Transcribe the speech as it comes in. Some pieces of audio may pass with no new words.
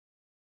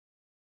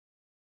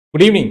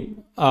Good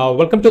evening.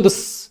 Welcome to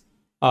this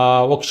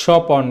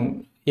workshop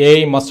on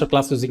AI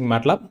Masterclass using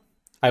MATLAB.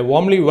 I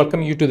warmly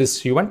welcome you to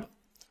this event.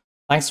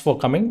 Thanks for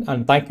coming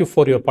and thank you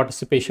for your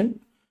participation.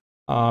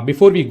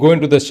 Before we go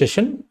into the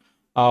session,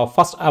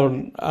 first I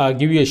will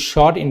give you a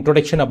short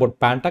introduction about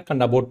Pantech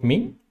and about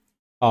me.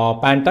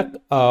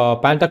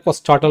 Pantech was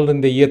started in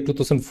the year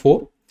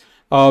 2004.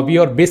 We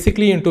are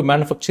basically into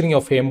manufacturing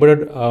of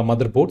embedded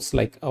motherboards.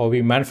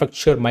 We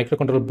manufacture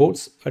microcontroller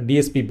boards,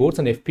 DSP boards,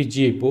 and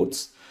FPGA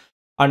boards.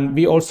 And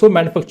we also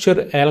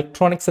manufacture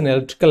electronics and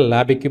electrical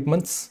lab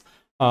equipments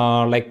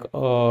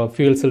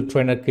fuel cell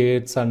trainer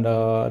kits and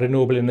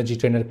renewable energy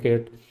trainer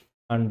kit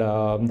and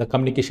the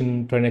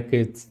communication trainer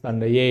kits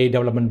and the AI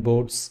development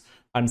boards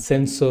and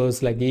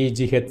sensors like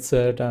EEG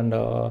headset and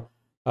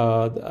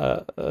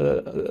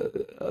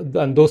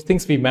those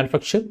things we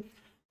manufacture.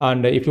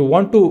 And if you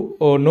want to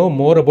know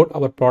more about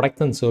our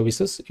products and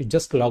services, you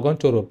just log on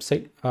to our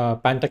website,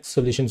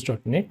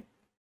 pantechsolutions.net.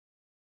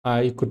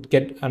 You could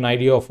get an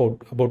idea of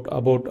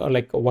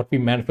about what we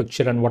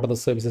manufacture and what are the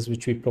services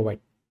which we provide.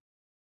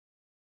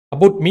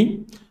 About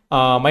me,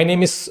 my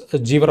name is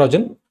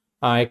Jeevarajan.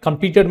 I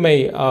completed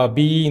my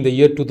BE in the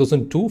year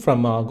 2002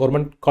 from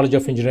Government College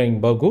of Engineering,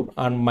 Burgur,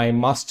 and my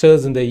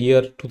Masters in the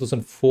year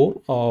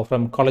 2004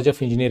 from College of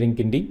Engineering,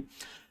 Gindi.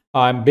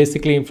 I'm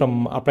basically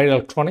from Applied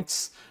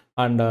Electronics,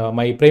 and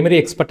my primary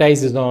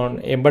expertise is on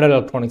embedded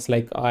electronics.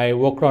 Like I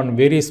worked on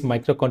various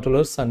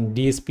microcontrollers and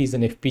DSPs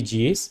and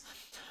FPGAs.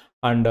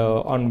 And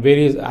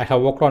I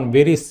have worked on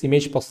various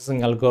image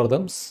processing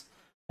algorithms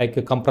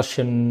like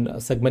compression,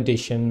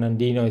 segmentation, and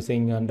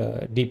denoising,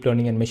 and deep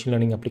learning and machine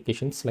learning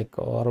applications, like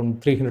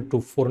around 300 to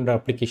 400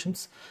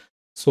 applications.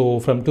 So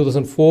from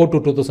 2004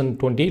 to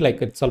 2020,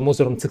 like it's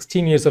almost around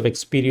 16 years of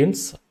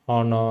experience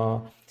on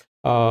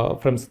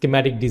from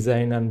schematic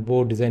design and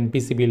board design,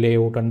 PCB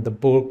layout, and the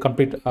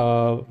complete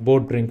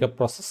board bring up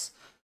process.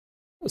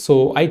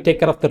 So I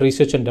take care of the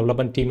research and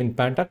development team in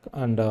Pantech,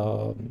 and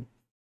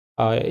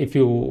if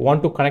you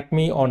want to connect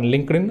me on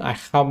LinkedIn, I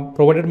have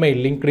provided my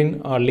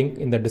LinkedIn link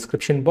in the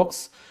description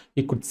box.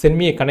 You could send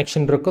me a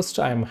connection request.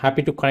 I am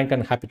happy to connect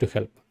and happy to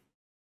help.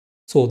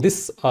 So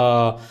this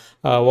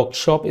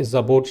workshop is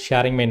about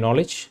sharing my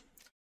knowledge.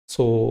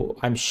 So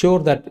I'm sure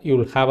that you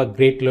will have a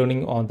great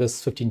learning on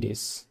this 15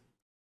 days.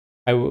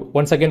 I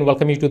once again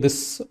welcome you to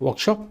this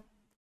workshop,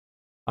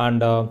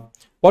 and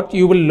what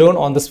you will learn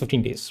on this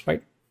 15 days,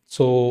 right?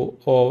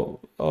 So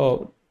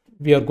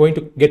we are going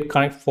to get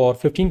connect for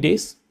 15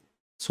 days.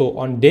 So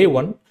on day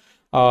one,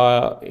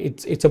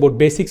 it's about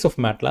basics of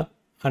MATLAB,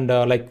 and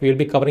we'll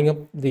be covering up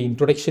the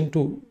introduction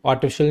to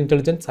artificial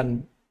intelligence,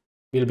 and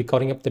we'll be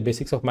covering up the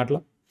basics of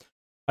MATLAB.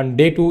 And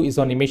day two is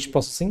on image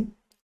processing,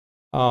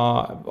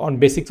 on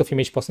basics of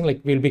image processing.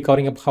 Like we'll be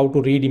covering up how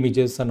to read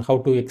images and how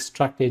to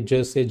extract edge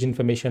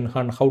information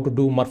and how to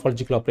do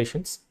morphological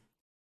operations.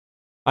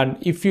 And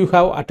if you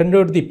have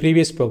attended the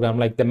previous program,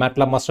 like the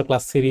MATLAB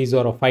Masterclass series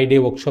or a 5-day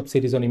workshop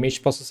series on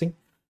image processing,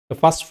 the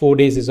first 4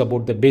 days is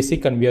about the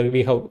basic, and we have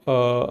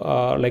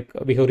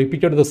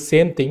repeated the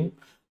same thing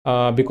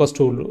because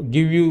to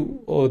give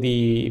you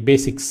the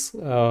basics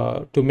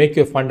to make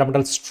your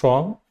fundamentals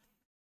strong.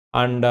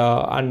 And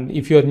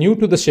if you are new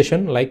to the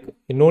session, like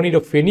no need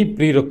of any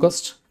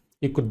prerequisite,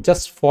 you could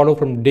just follow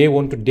from day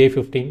 1 to day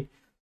 15.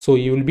 So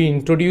you will be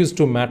introduced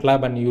to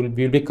MATLAB, and you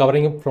will be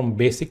covering up from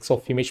basics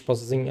of image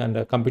processing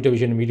and computer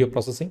vision and video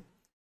processing.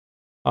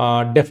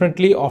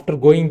 Definitely after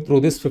going through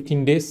this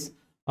 15 days,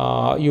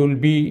 you will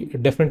be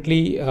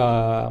definitely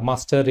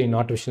master in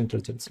artificial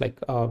intelligence. Like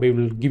we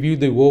will give you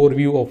the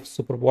overview of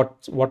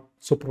what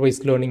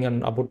supervised learning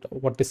and about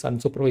what is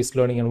unsupervised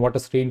learning and what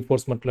is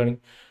reinforcement learning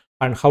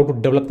and how to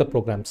develop the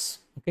programs.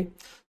 Okay,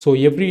 so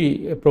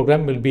every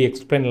program will be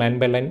explained line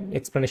by line.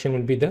 Explanation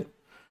will be there,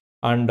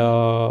 and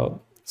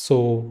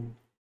so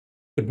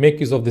to make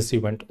use of this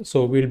event.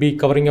 So we'll be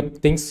covering up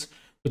things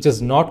which is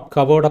not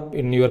covered up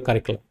in your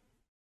curriculum.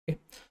 Okay.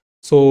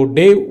 So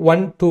day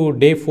 1 to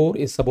day 4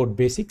 is about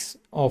basics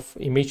of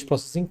image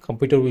processing,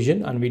 computer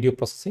vision, and video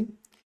processing.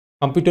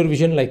 Computer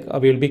vision, like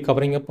we'll be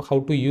covering up how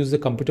to use the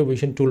computer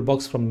vision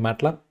toolbox from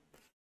MATLAB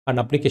and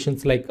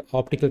applications like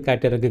optical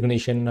character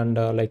recognition and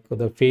like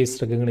the face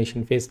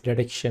recognition, face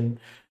detection,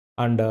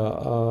 and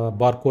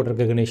barcode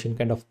recognition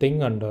kind of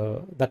thing, and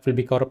that will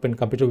be covered up in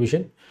computer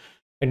vision.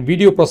 In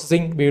video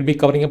processing, we will be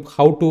covering up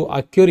how to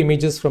acquire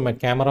images from a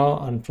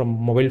camera and from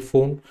mobile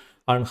phone,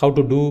 and how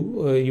to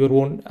do your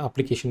own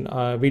application,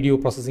 video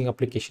processing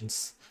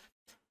applications.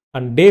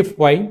 And day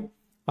 5,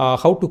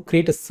 how to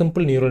create a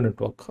simple neural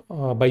network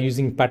by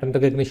using pattern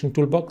recognition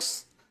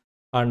toolbox.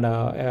 And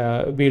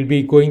we'll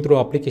be going through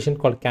an application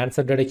called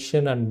cancer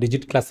detection and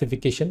digit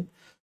classification,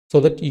 so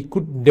that you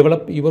could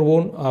develop your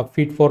own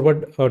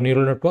feed-forward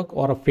neural network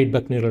or a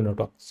feedback neural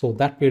network. So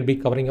that we'll be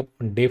covering up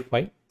on day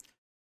 5.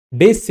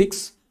 Day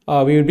 6,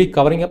 we will be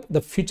covering up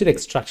the feature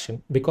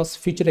extraction, because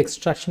feature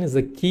extraction is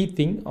the key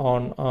thing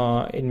on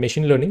in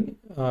machine learning,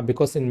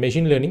 because in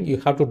machine learning you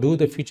have to do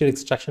the feature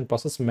extraction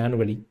process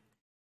manually.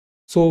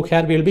 So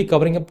here we will be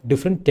covering up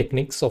different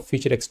techniques of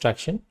feature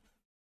extraction.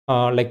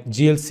 like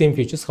GLCM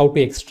features, how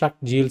to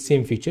extract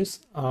GLCM features,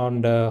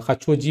 and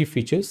HOG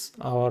features,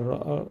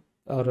 or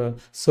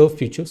serve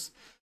features.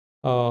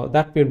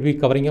 That will be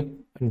covering up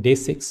in day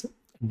 6.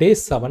 Day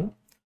 7,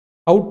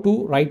 how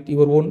to write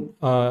your own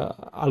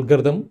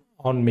algorithm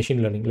on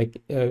machine learning.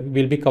 Like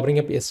we'll be covering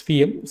up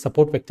SVM,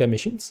 support vector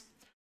machines,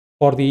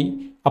 for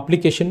the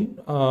application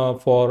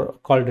for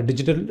called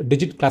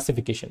digit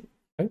classification.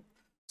 Right?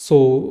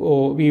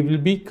 So we will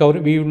be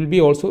covering. We will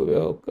be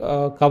also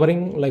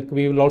covering, like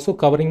we will also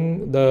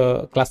covering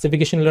the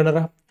classification learner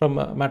app from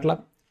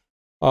MATLAB,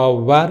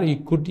 where you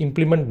could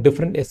implement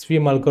different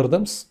SVM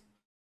algorithms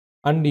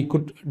and you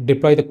could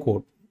deploy the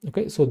code.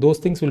 Okay, so those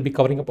things will be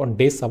covering up on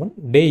day 7.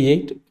 Day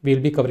 8, we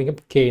will be covering up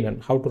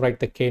KNN, how to write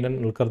the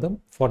KNN algorithm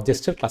for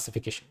gesture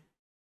classification.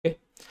 Okay,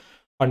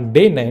 on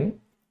day 9,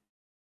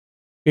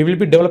 we will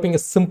be developing a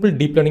simple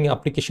deep learning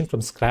application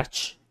from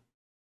scratch,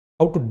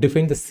 how to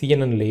define the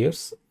CNN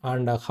layers,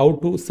 and how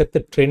to set the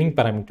training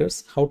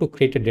parameters, how to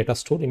create a data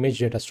store, image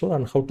data store,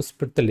 and how to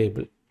split the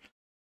label,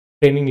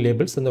 training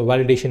labels and the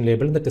validation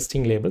label and the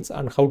testing labels,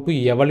 and how to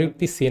evaluate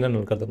the CNN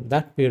algorithm.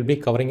 That we will be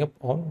covering up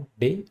on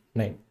day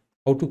 9.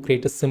 How to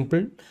create a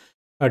simple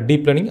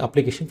deep learning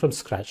application from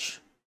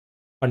scratch.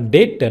 On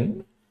day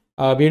 10,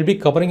 we will be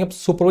covering up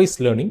supervised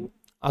learning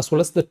as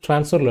well as the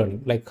transfer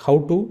learning, like how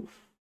to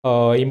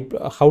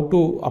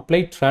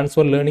apply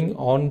transfer learning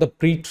on the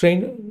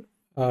pre-trained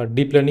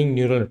deep learning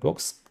neural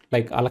networks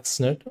like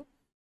AlexNet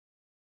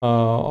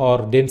or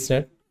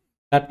DenseNet.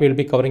 That we will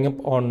be covering up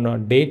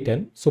on day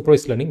 10,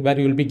 supervised learning, where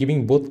you will be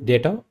giving both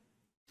data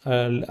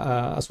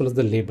as well as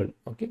the label.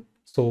 Okay,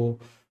 so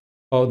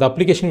the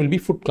application will be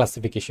food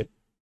classification.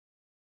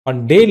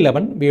 On day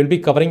 11, we will be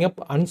covering up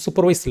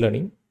unsupervised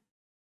learning.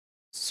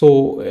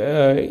 So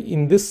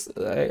in this,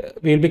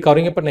 we will be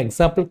covering up an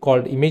example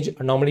called image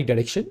anomaly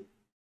detection,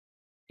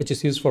 which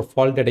is used for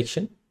fault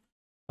detection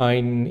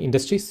in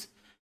industries.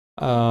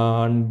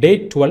 On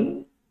day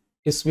 12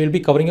 is we'll be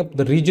covering up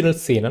the regional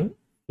CNN.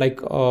 Like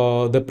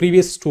the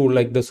previous two,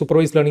 like the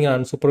supervised learning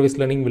and unsupervised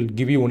learning will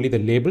give you only the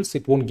labels.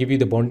 It won't give you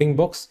the bounding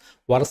box,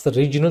 whereas the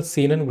regional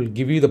CNN will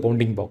give you the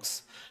bounding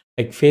box,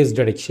 like face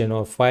detection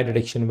or fire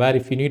detection, where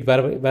if you need,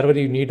 wherever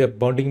you need a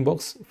bounding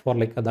box for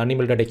like the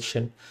animal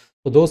detection.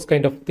 So those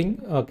kind of thing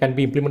can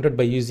be implemented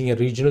by using a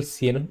regional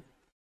CNN.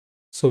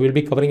 So we'll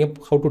be covering up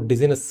how to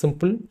design a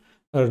simple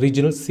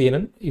regional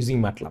CNN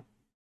using MATLAB.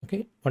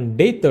 Okay. On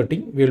day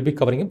 13, we will be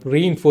covering up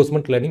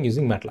reinforcement learning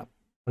using MATLAB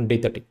on day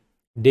 13.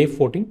 Day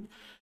 14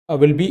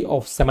 will be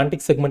of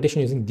semantic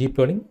segmentation using deep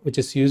learning, which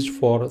is used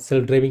for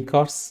self-driving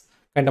cars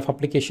kind of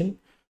application.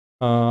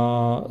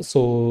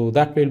 So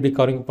that will be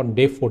covering up on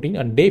day 14.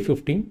 And day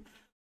 15,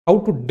 how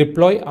to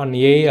deploy an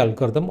AI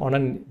algorithm on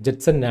a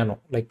Jetson Nano.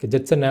 Like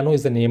Jetson Nano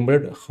is an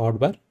embedded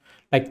hardware.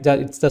 Like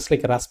it's just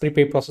like a Raspberry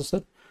Pi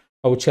processor,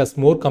 which has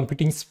more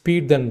computing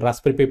speed than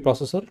Raspberry Pi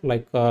processor,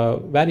 like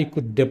where you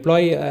could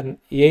deploy an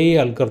AI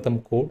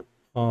algorithm code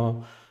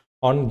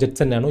on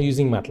Jetson Nano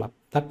using MATLAB.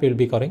 That we will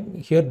be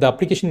covering. Here the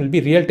application will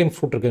be real-time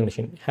food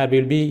recognition. Here we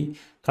will be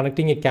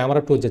connecting a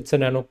camera to a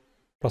Jetson Nano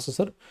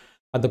processor,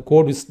 and the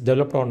code is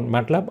developed on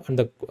MATLAB,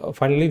 and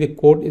finally the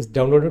code is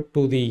downloaded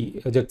to the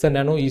Jetson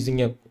Nano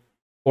using a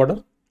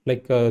coder,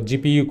 like a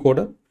GPU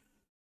coder.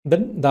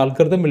 Then the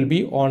algorithm will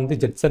be on the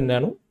Jetson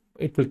Nano.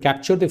 It will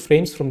capture the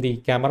frames from the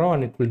camera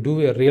and it will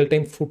do a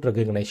real-time food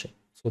recognition.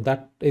 So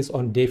that is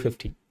on day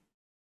 15.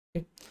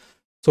 Okay.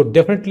 So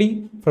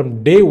definitely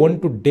from day 1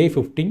 to day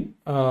 15,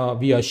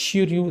 we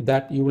assure you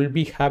that you will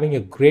be having a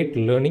great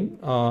learning.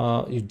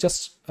 You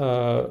just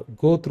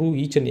go through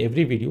each and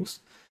every videos,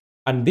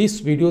 and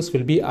these videos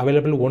will be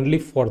available only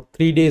for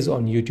 3 days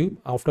on YouTube.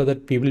 After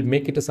that, we will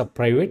make it as a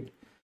private.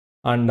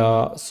 And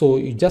so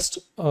you just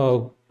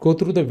go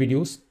through the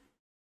videos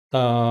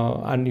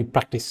and you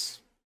practice.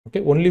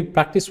 Okay, only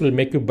practice will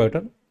make you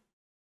better.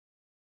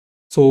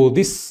 So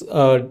this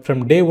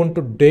from day 1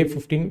 to day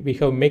 15, we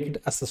have made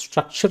it as a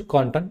structured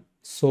content.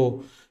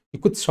 So you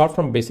could start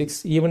from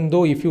basics, even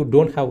though if you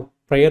don't have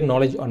prior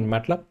knowledge on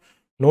MATLAB,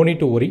 no need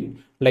to worry.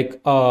 Like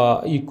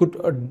you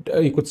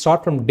could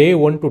start from day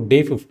 1 to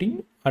day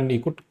 15, and you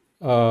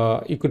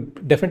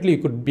could definitely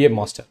be a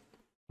master.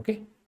 Okay.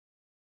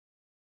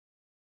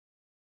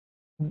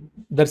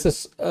 There's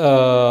this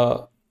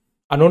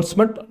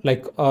announcement,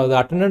 like the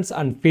attendance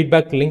and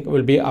feedback link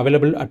will be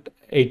available at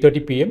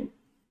 8:30 p.m.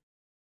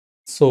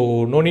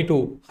 So no need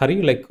to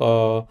hurry. Like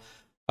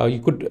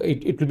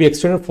it will be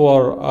extended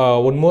for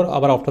 1 more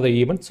hour after the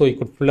event, so you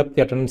could fill up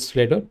the attendance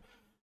later.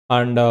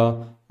 And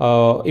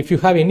if you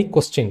have any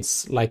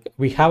questions, like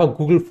we have a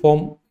Google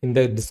form in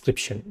the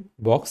description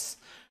box.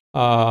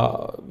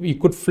 You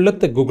could fill up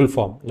the Google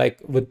form, like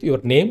with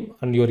your name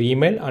and your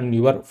email and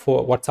your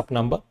WhatsApp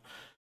number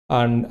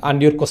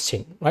and your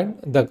question, right?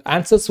 The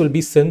answers will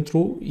be sent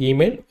through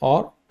email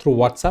or through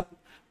WhatsApp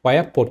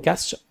via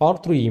podcast or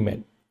through email.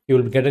 You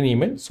will get an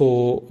email,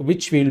 so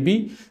which we will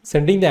be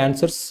sending the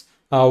answers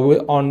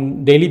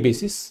on daily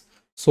basis.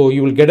 So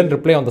you will get a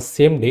reply on the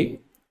same day,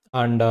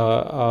 and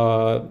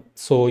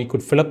so you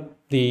could fill up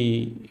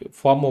the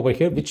form over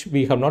here, which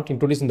we have not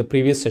introduced in the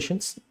previous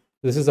sessions.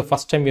 This is the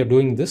first time we are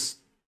doing this.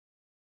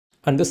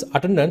 And this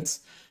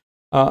attendance,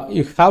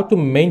 you have to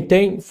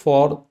maintain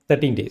for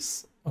 13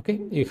 days. Okay,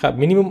 you have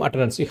minimum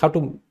attendance. You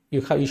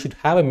should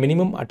have a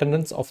minimum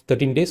attendance of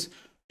 13 days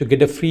to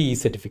get a free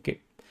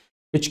certificate,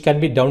 which can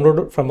be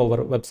downloaded from our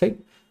website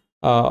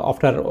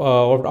after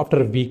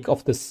a week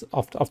of this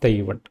of the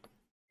event.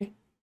 Okay.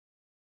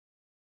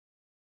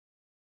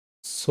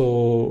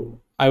 So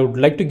I would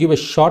like to give a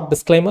short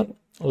disclaimer,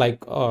 like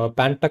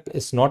Pantech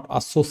is not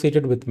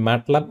associated with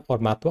MATLAB or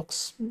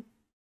MathWorks.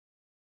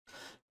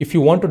 If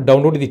you want to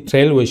download the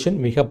trial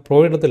version, we have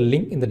provided the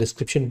link in the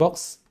description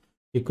box.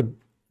 You could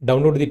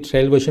download the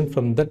trial version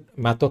from the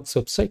MathWorks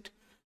website.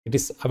 It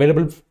is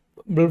available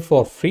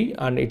for free,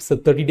 and it's a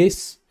 30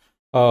 days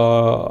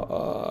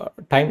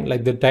time.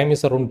 Like the time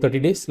is around 30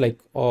 days. Like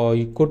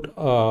you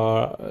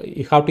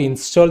have to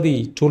install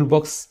the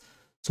toolbox.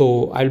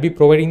 So I'll be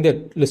providing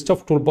the list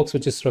of toolbox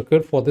which is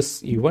required for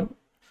this event.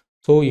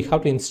 So you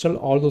have to install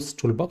all those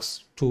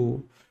toolbox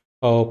to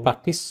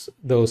practice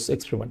those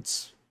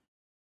experiments.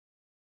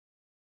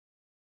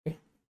 Okay.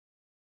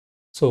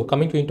 So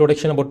coming to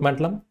introduction about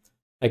MATLAB,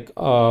 like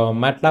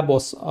MATLAB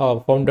was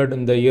founded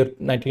in the year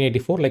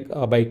 1984, like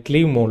by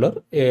Cleve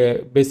Moeller.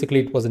 Basically,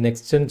 it was an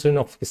extension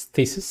of his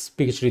thesis,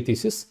 PhD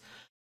thesis,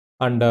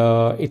 and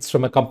it's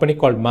from a company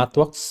called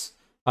MathWorks.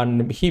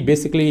 And he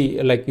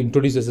basically like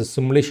introduced as a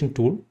simulation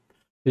tool.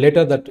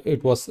 Later that the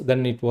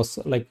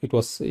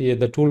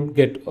tool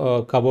get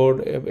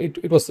covered.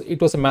 It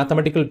was a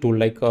mathematical tool.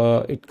 Like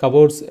it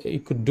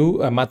could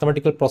do a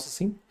mathematical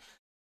processing.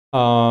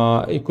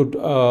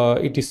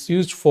 It is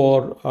used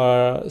for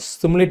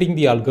simulating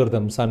the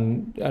algorithms,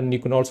 and you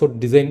can also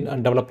design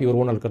and develop your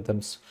own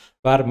algorithms,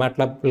 where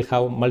MATLAB will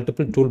have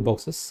multiple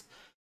toolboxes.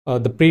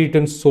 The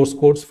pre-written source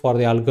codes for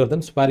the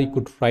algorithms, where you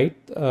could write,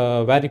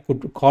 where you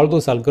could call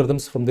those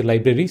algorithms from the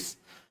libraries,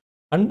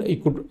 and you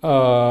could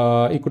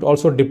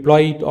also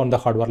deploy it on the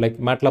hardware. Like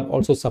MATLAB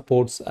also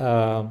supports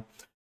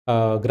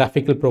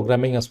graphical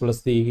programming as well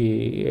as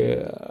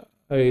the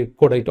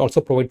code. It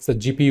also provides the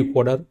GPU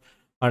coder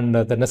and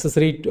the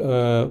necessary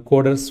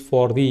coders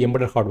for the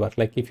embedded hardware.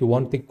 Like if you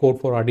want the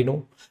code for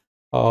Arduino,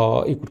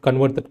 you could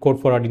convert that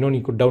code for Arduino, and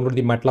you could download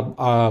the MATLAB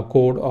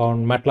code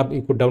on MATLAB.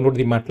 You could download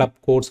the MATLAB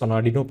codes on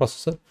Arduino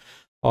processor,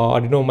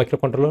 Arduino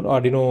microcontroller,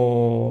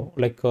 Arduino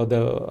like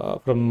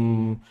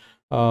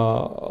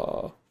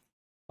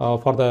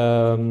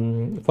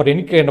for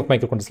any kind of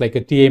microcontrollers, like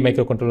a TA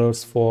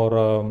microcontrollers, for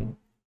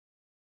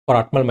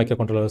Atmel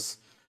microcontrollers,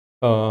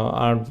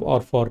 or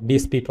for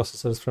DSP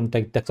processors from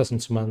Texas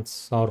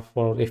Instruments, or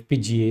for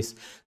FPGAs.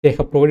 They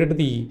have provided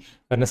the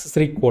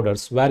necessary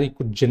coders where you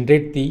could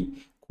generate the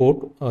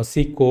code,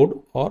 C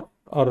code, or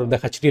the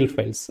HDL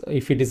files.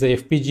 If it is a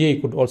FPGA,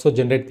 you could also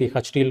generate the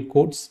HDL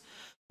codes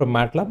from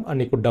MATLAB, and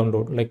you could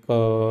download. Like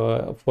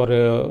for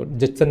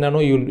Jetson Nano,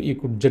 you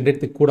could generate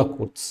the CUDA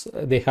codes.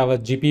 They have a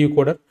GPU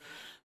coder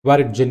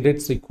where it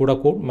generates the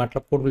CUDA code.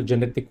 MATLAB code will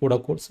generate the CUDA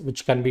codes,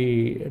 which can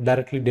be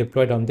directly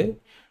deployed on the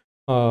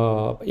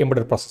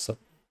embedded processor.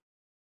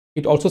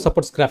 It also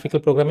supports graphical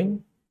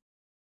programming.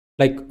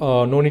 Like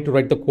no need to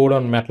write the code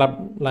on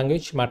MATLAB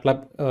language.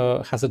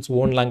 MATLAB has its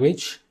own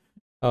language.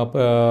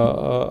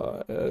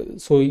 So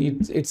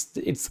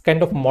it's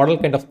kind of model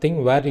kind of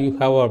thing, where you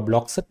have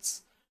block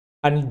sets,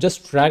 and you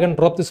just drag and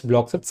drop these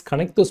block sets,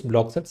 connect those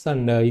block sets,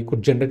 and you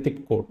could generate the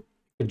code.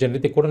 You could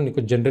generate the code, and you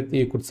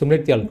could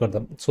simulate the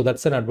algorithm. So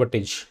that's an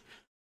advantage.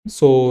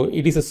 So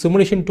it is a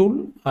simulation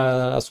tool,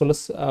 as well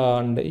as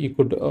and you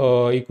could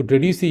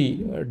reduce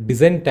the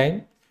design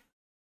time,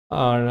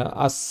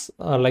 as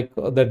like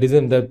the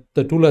design, the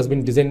tool has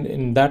been designed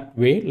in that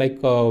way, like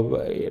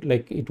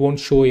it won't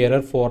show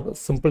error for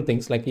simple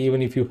things. Like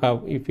even if you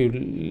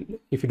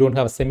don't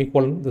have a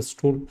semicolon, the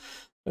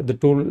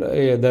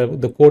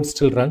code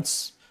still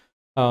runs.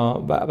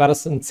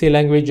 Whereas in C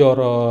language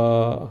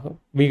or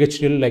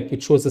VHDL, like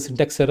it shows the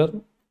syntax error.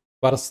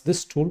 Whereas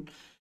this tool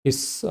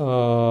is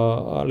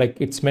like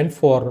it's meant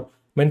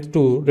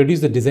to reduce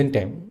the design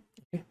time.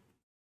 Okay.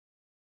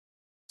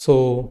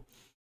 So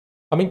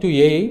coming to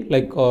AI,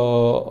 like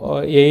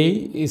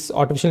AI is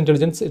artificial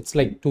intelligence. It's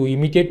like to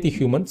imitate the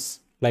humans,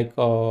 like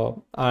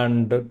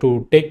and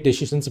to take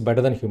decisions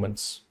better than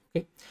humans.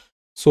 Okay.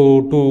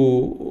 So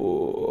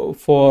to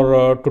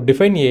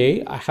define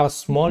AI, I have a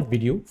small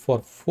video for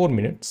 4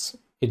 minutes.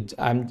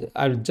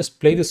 I'll just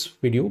play this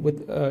video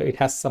with it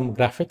has some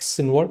graphics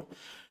involved,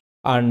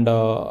 and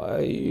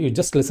you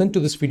just listen to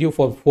this video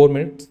for 4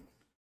 minutes.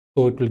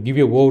 So it will give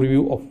you an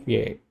overview of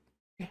AI.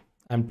 Okay.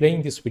 I'm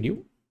playing this video.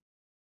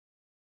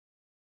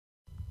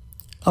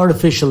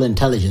 Artificial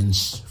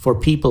intelligence for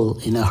people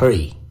in a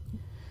hurry.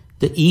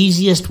 The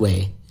easiest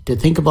way to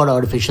think about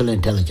artificial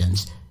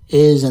intelligence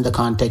is in the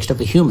context of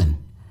a human.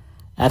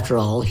 After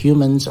all,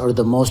 humans are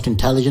the most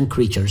intelligent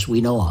creatures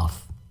we know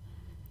of.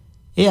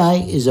 AI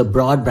is a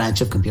broad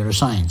branch of computer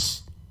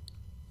science.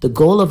 The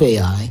goal of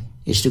AI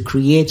is to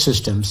create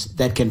systems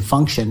that can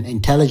function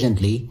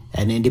intelligently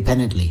and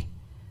independently.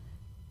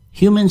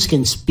 Humans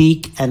can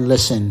speak and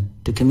listen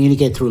to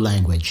communicate through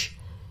language.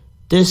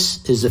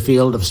 This is the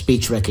field of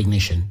speech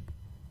recognition.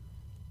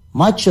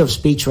 Much of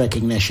speech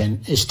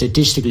recognition is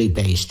statistically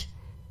based.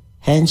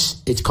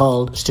 Hence, it's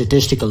called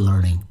statistical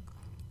learning.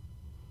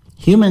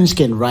 Humans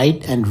can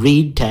write and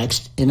read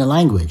text in a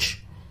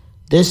language.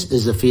 This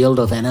is the field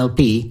of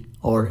NLP,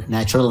 or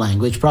natural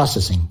language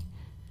processing.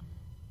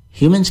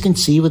 Humans can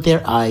see with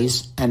their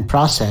eyes and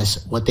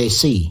process what they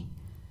see.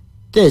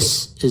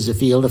 This is the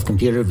field of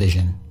computer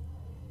vision.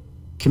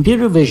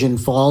 Computer vision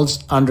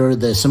falls under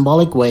the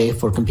symbolic way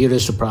for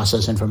computers to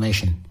process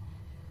information.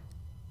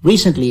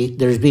 Recently,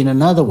 there's been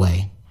another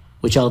way,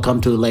 which I'll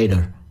come to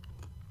later.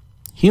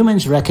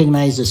 Humans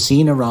recognize the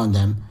scene around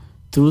them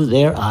through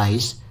their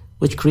eyes,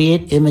 which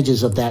create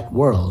images of that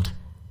world.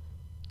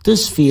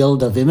 This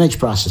field of image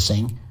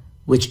processing,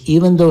 which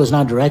even though is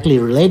not directly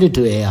related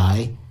to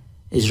AI,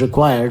 is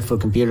required for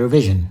computer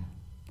vision.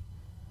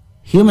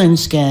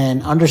 Humans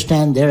can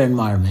understand their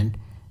environment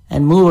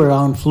and move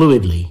around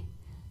fluidly.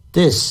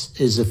 This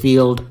is the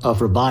field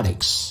of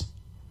robotics.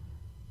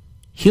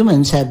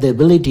 Humans have the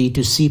ability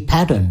to see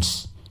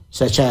patterns,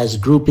 such as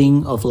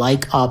grouping of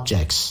like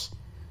objects.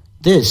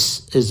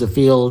 This is the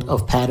field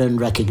of pattern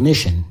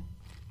recognition.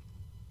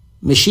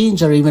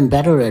 Machines are even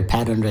better at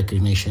pattern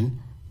recognition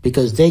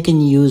because they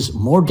can use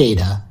more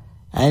data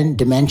and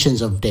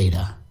dimensions of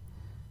data.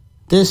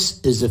 This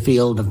is the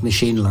field of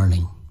machine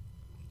learning.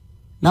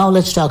 Now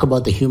let's talk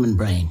about the human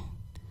brain.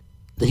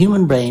 The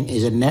human brain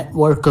is a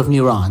network of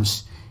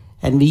neurons,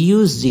 and we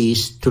use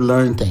these to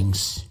learn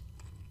things.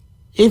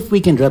 If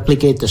we can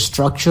replicate the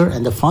structure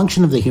and the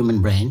function of the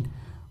human brain,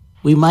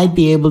 we might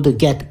be able to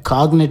get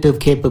cognitive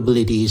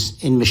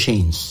capabilities in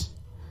machines.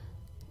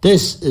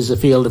 This is the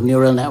field of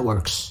neural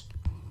networks.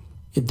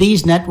 If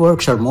these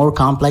networks are more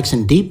complex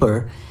and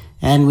deeper,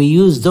 and we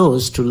use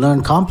those to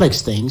learn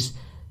complex things,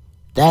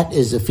 that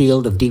is the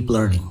field of deep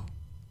learning.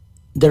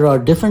 There are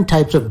different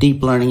types of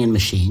deep learning in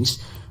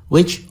machines,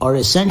 which are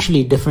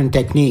essentially different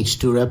techniques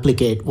to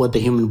replicate what the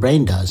human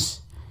brain does.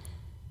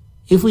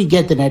 If we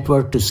get the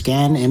network to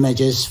scan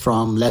images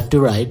from left to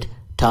right,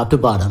 top to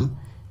bottom,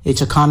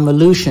 it's a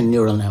convolution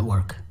neural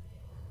network.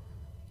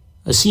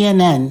 A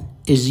CNN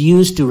is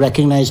used to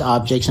recognize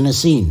objects in a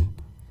scene.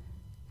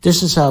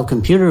 This is how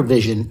computer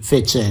vision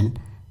fits in,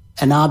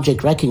 and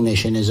object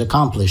recognition is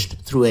accomplished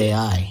through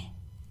AI.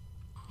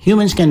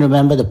 Humans can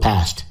remember the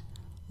past,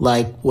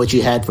 like what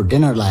you had for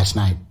dinner last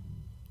night.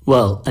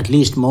 Well, at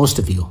least most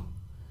of you.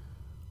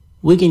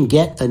 We can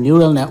get a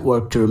neural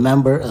network to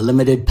remember a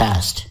limited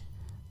past.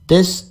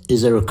 This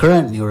is a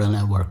recurrent neural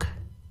network.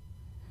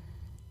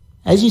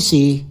 As you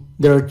see,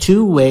 there are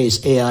two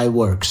ways AI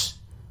works.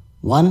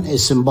 One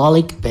is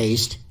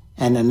symbolic-based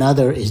and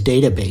another is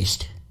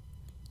data-based.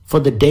 For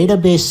the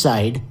database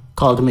side,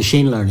 called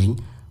machine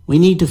learning, we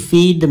need to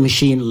feed the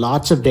machine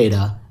lots of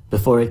data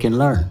before it can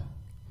learn.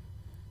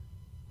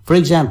 For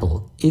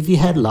example, if you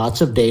had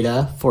lots of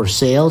data for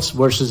sales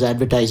versus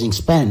advertising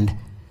spend,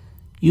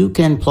 you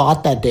can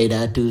plot that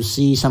data to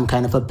see some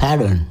kind of a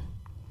pattern.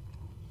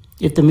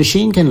 If the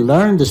machine can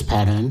learn this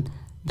pattern,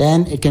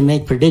 then it can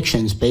make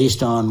predictions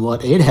based on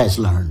what it has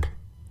learned.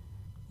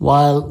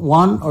 While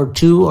 1 or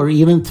 2 or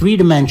even 3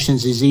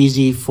 dimensions is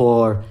easy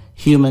for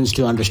humans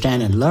to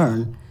understand and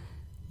learn,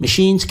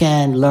 machines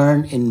can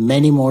learn in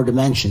many more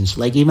dimensions,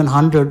 like even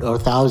 100 or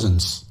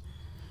thousands.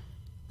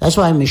 That's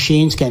why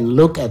machines can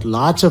look at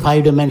lots of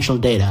high-dimensional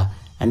data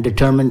and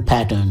determine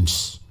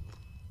patterns.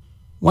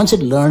 Once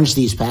it learns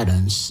these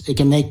patterns, it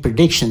can make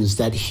predictions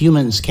that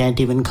humans can't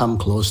even come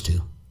close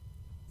to.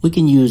 We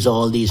can use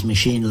all these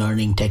machine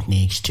learning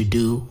techniques to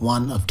do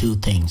one of two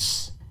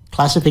things: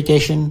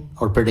 classification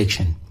or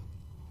prediction.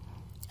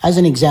 As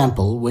an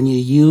example, when you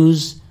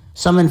use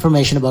some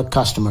information about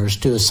customers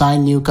to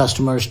assign new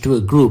customers to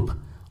a group,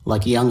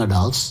 like young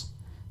adults,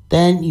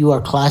 then you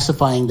are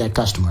classifying that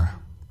customer.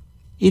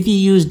 If you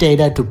use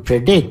data to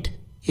predict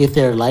if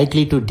they're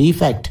likely to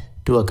defect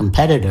to a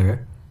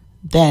competitor,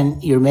 then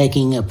you're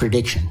making a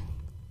prediction.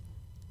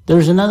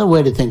 There's another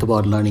way to think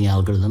about learning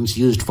algorithms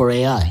used for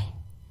AI.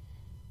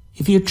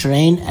 If you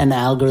train an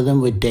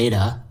algorithm with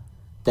data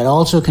that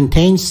also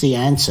contains the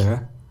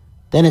answer,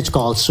 then it's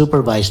called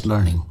supervised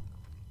learning.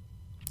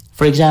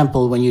 For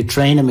example, when you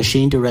train a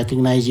machine to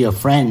recognize your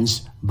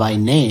friends by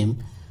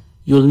name,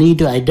 you'll need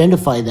to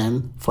identify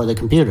them for the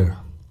computer.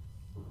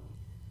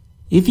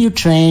 If you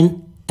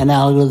train an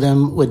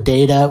algorithm with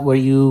data where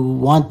you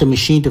want the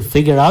machine to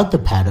figure out the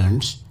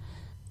patterns,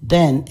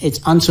 then it's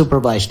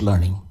unsupervised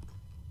learning.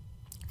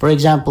 For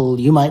example,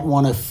 you might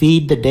want to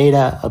feed the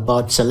data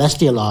about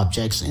celestial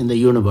objects in the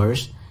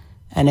universe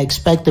and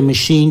expect the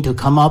machine to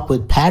come up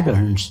with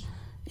patterns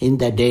in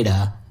that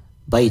data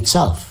by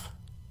itself.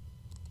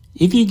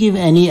 If you give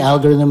any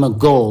algorithm a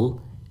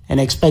goal and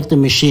expect the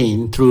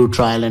machine, through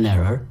trial and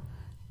error,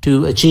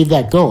 to achieve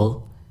that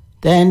goal,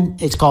 then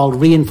it's called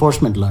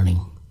reinforcement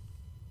learning.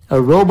 A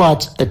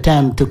robot's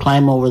attempt to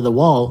climb over the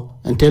wall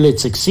until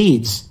it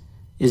succeeds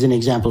is an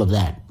example of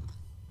that.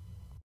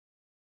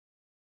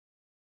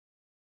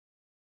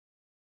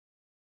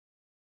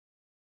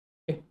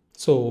 Okay.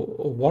 So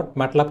what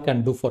MATLAB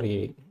can do for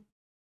AI?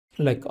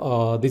 Like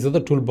these are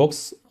the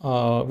toolbox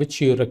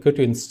which you require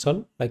to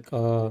install. Like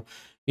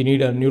You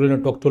need a neural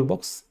network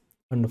toolbox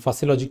and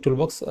fuzzy logic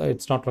toolbox.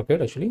 It's not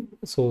required actually.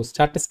 So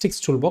statistics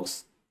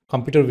toolbox,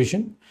 computer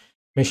vision,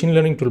 machine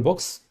learning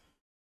toolbox,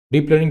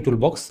 deep learning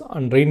toolbox,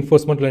 and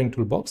reinforcement learning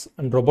toolbox,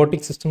 and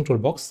robotic system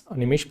toolbox,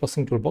 and image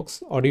processing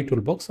toolbox, audio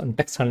toolbox, and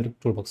text analytic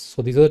toolbox.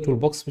 So these are the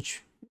toolbox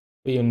which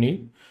you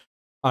need.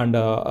 And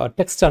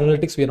text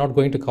analytics we are not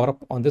going to cover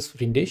up on this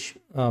 15 days.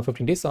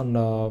 15 days.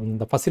 And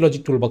the fuzzy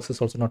logic toolbox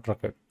is also not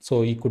required.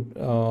 So you could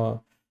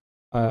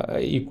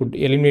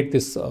eliminate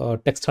this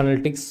text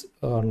analytics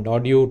and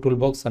audio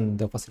toolbox and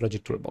the fuzzy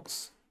logic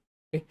toolbox.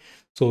 Okay,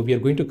 so we are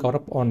going to cover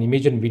up on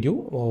image and video,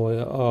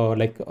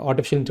 like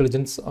artificial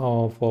intelligence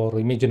for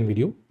image and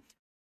video.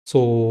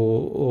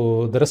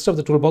 So the rest of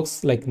the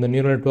toolbox, like the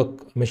neural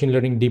network, machine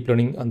learning, deep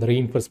learning, and the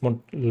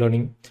reinforcement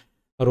learning,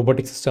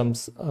 robotic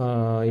systems,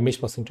 image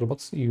processing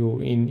toolbox, you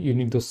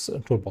need those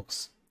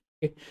toolbox.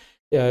 Okay,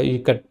 you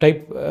can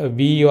type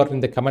V or in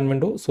the command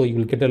window, so you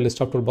will get a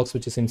list of toolbox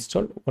which is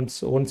installed.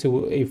 Once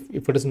you,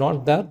 if it is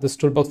not there, this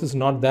toolbox is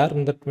not there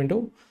in that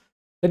window,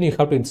 then you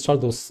have to install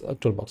those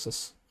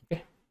toolboxes.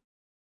 Okay,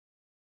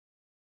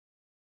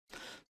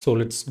 so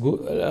let's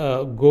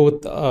go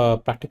with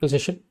practical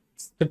session,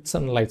 scripts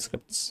and light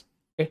scripts.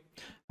 Okay,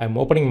 I'm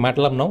opening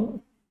MATLAB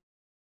now.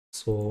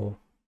 So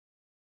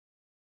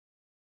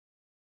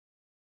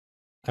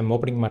I'm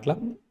opening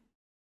MATLAB.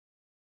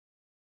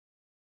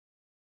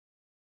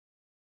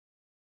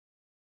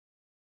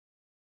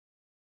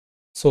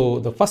 So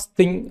the first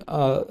thing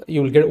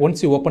you will get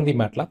once you open the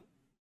MATLAB,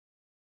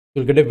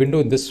 you'll get a window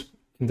in this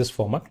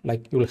format.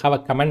 Like you will have a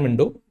command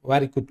window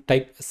where you could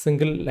type a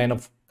single line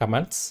of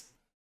commands.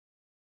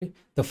 Okay.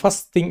 The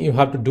first thing you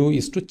have to do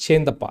is to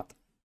change the path.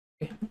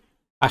 Okay.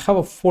 I have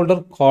a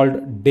folder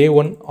called day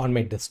one on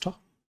my desktop.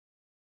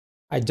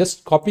 I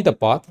just copy the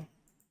path,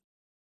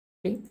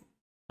 okay,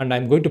 and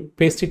I'm going to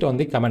paste it on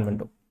the command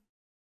window.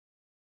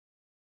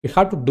 You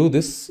have to do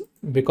this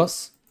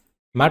because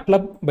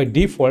MATLAB by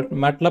default,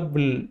 MATLAB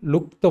will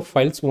look the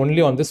files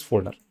only on this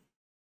folder.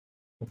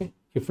 Okay,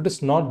 if it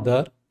is not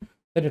there,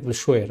 then it will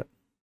show error.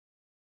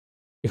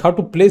 You have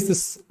to place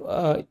this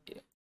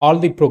all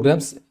the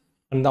programs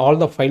and all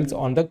the files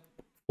on the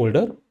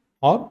folder,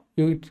 or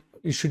it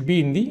should be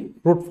in the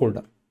root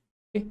folder.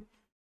 Okay,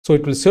 so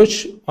it will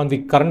search on the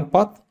current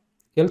path,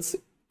 else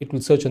it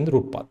will search on the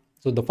root path.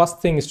 So the first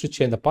thing is to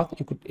change the path.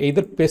 You could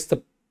either paste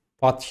the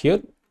path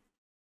here,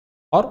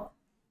 or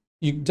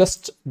you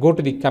just go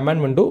to the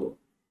command window,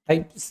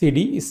 type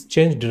cd is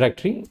change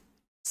directory,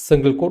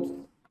 single quote,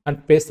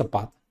 and paste the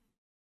path.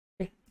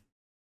 Okay,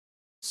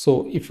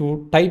 so if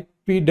you type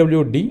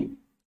pwd,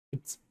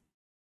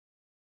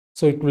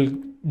 so it will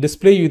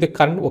display you the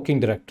current working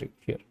directory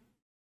here.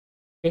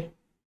 Okay,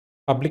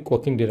 public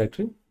working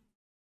directory.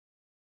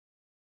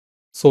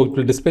 So it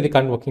will display the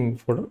current working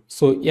folder.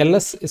 So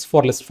ls is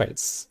for list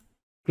files,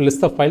 to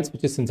list the files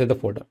which is inside the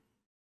folder.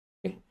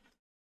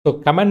 So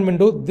command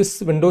window,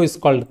 this window is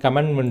called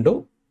command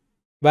window,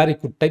 where you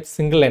could type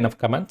single line of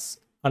commands,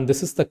 and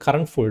this is the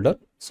current folder.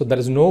 So there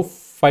is no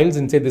files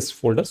inside this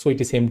folder, so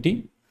it is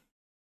empty.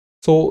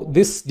 So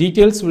this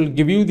details will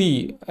give you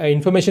the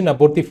information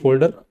about the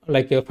folder,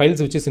 like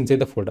files which is inside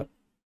the folder.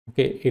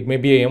 Okay, it may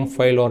be a M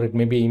file or it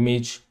may be an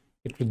image.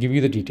 It will give you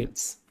the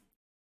details.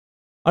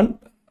 And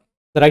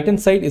the right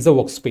hand side is a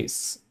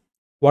workspace.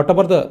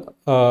 Whatever the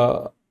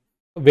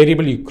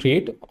variable you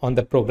create on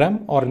the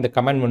program or in the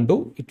command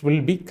window, it will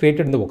be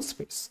created in the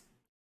workspace.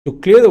 To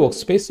clear the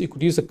workspace, you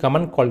could use a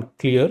command called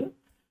clear,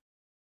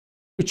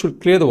 which will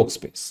clear the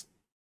workspace.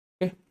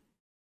 Okay,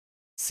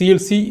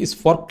 CLC is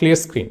for clear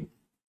screen.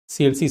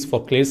 CLC is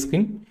for clear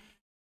screen.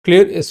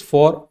 Clear is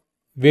for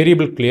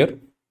variable clear,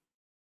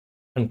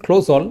 and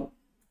close all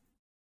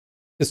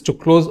is to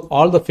close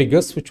all the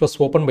figures which was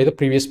opened by the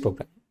previous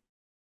program.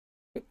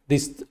 Okay.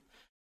 This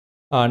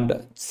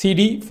and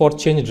CD for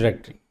change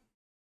directory.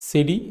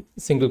 CD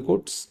single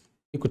quotes,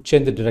 you could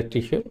change the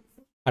directory here,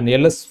 and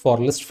ls for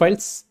list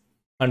files,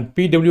 and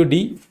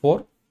pwd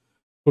for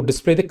to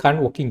display the current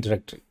working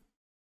directory.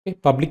 Okay,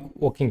 public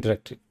working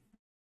directory.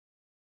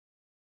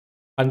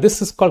 And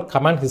this is called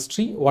command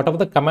history. Whatever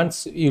the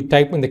commands you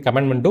type in the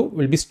command window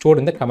will be stored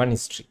in the command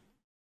history.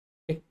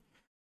 Okay,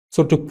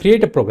 so to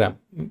create a program,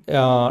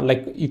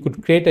 like you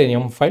could create an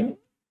M file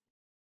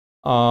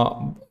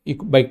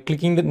by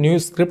clicking the new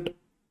script,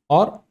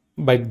 or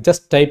by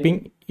just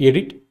typing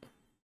edit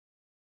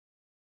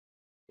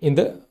in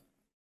the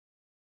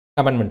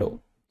command window.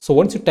 So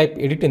once you type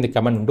edit in the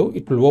command window,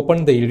 it will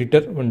open the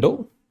editor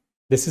window.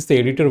 This is the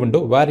editor window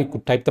where you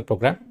could type the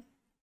program,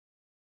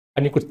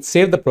 and you could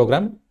save the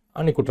program,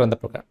 and you could run the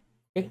program.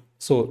 Okay,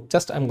 so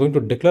just I'm going to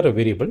declare a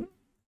variable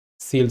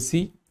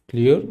CLC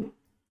clear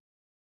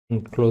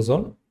and close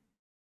all.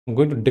 I'm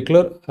going to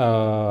declare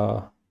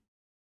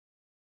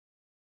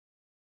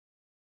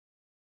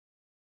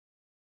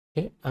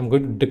I'm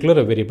going to declare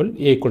a variable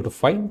a equal to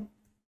 5,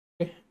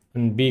 okay,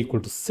 and b equal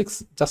to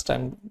 6. Just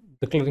I'm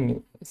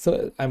declaring,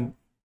 so I'm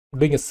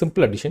doing a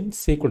simple addition,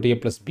 c equal to a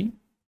plus b,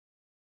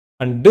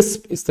 and this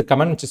is the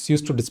command which is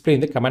used to display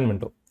in the command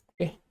window.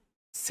 Okay,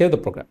 save the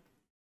program.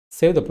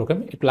 Save the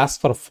program. It will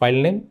ask for a file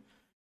name.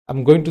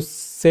 I'm going to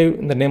save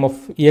in the name of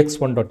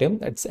ex1.m.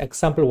 That's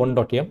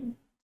example1.m.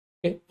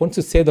 Okay. Once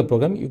you save the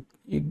program,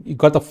 you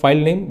got the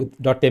file name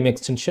with .m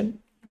extension.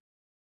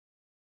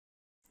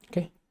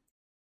 Okay.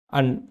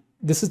 And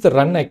this is the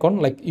run icon.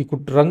 Like you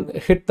could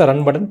hit the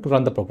run button to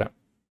run the program.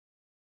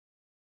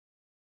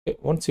 Okay.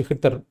 Once you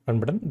hit the run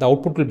button, the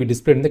output will be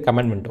displayed in the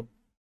command window.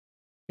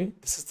 Okay.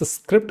 This is the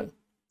script.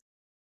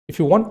 If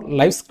you want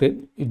live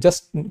script, you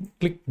just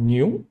click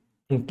new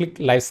and click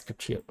live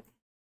script here.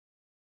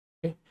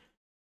 Okay.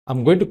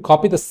 I'm going to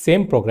copy the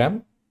same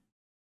program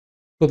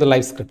to the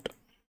live script.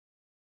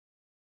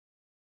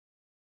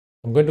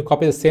 I'm going to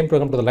copy the same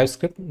program to the live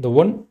script. The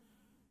one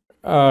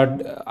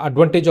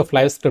advantage of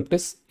live script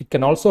is it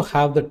can also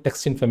have the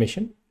text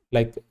information.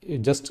 Like you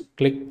just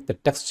click the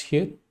text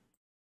here.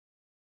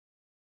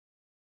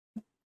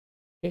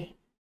 Okay.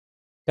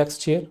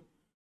 Text here,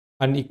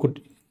 and you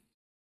could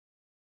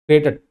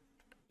create a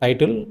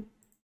title.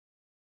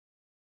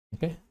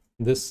 Okay.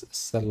 This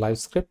is a live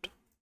script.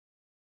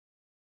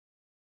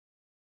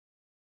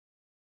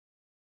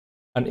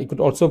 And you could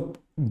also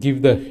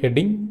give the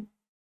heading,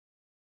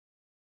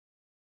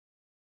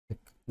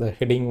 the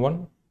heading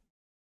one.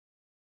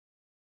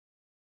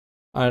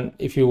 And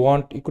if you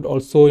want, you could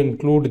also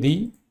include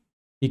the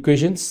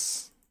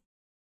equations.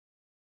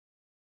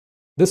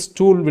 This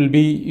tool will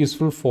be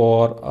useful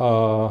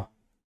for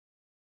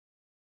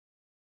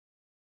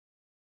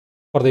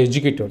the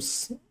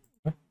educators.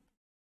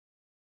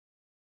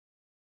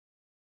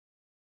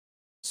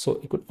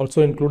 So you could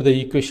also include the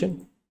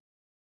equation.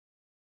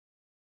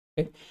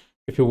 Okay.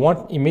 If you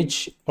want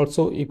image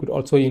also, you could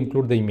also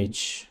include the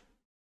image.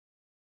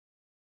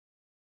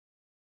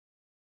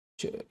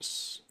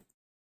 Cheers.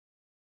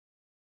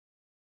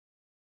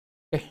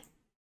 Okay.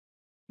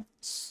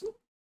 So,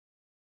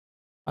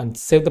 and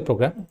save the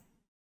program.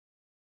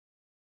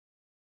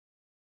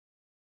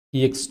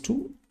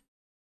 ex2.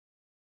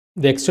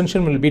 The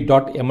extension will be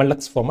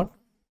 .mlx format,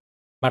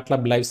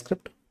 MATLAB live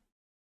script.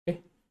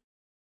 Okay.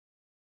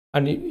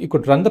 And you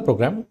could run the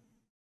program,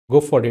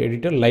 go for the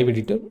editor, live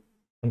editor,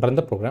 and run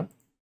the program.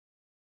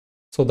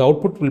 So the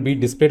output will be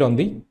displayed on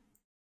the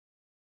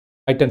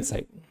right hand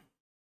side.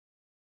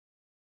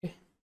 Okay.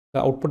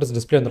 The output is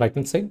displayed on the right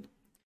hand side.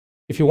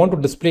 If you want to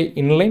display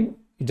inline,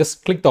 you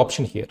just click the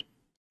option here,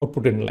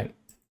 output inline.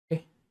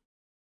 Okay.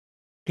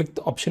 Click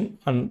the option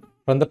and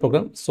run the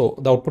program. So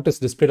the output is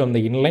displayed on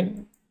the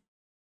inline.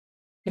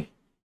 Okay.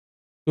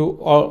 You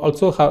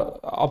also have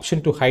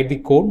option to hide the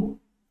code,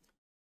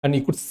 and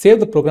you could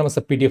save the program as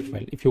a PDF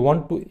file if you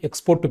want to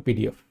export to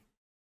PDF.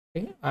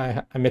 Okay.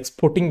 I'm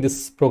exporting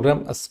this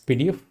program as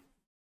PDF.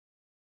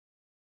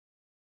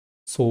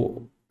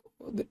 So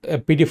a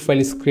PDF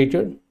file is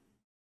created.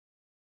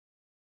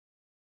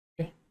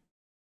 Okay.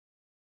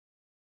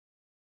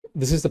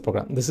 This is the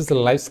program. This is the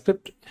live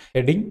script,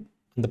 heading,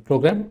 and the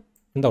program,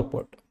 and the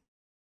output.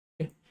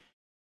 Okay.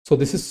 So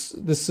this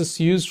is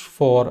used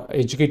for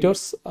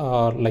educators,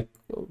 like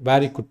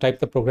where you could type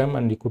the program,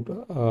 and you could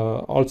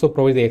also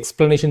provide the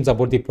explanations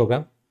about the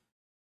program.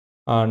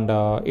 And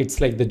it's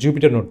like the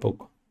Jupyter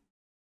notebook.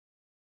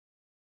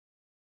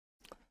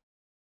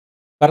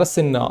 Whereas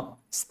in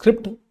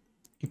script,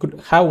 you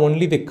could have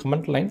only the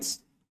command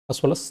lines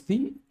as well as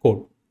the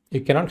code.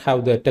 You cannot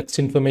have the text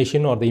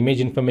information or the image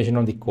information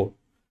on the code.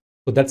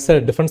 So that's the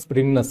difference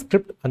between a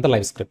script and the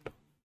live script.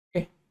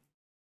 Okay.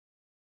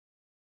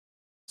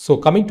 So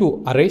coming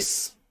to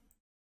arrays,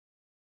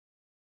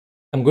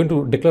 I'm going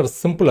to declare a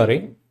simple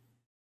array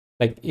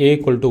like A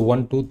equal to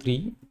 1, 2,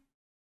 3,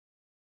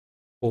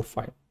 4,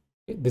 5.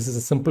 Okay. This is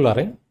a simple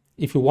array.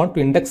 If you want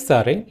to index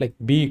the array, like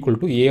B equal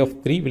to A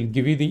of 3 will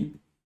give you the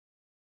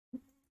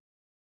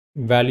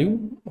value.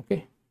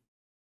 Okay.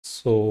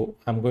 So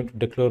I'm going to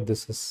declare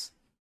this as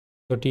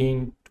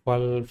 13,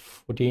 12,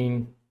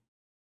 14.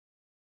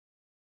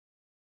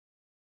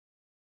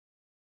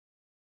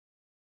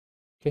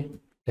 Okay,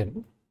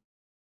 10.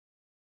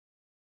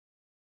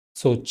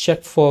 So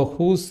check for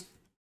whose.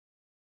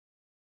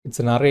 It's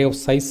an array of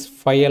size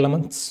 5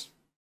 elements.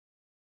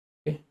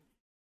 Okay.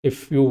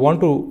 If you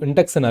want to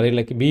index an array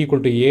like B equal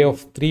to A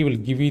of 3 will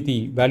give you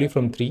the value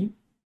from 3.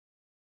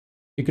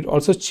 You could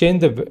also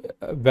change the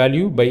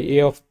value by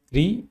A of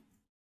 3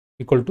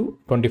 equal to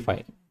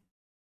 25.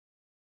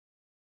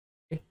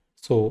 Okay.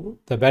 So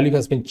the value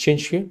has been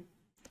changed here.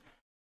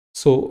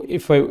 So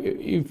if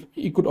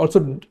you could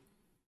also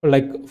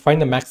like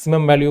find the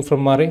maximum value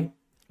from array,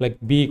 like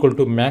B equal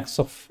to max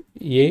of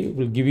A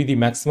will give you the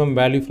maximum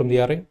value from the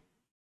array.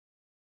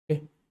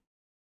 Okay.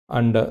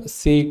 And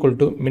C equal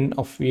to min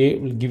of A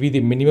will give you the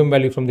minimum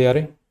value from the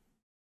array.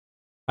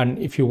 And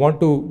if you want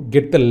to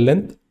get the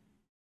length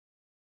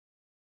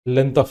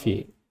of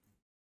A,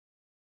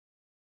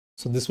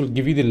 so this will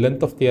give you the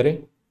length of the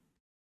array.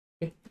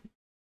 Okay.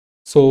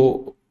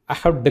 So I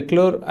have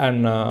declared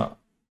an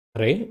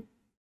array.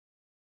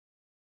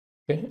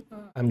 Okay.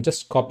 I'm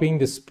just copying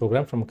this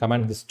program from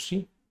command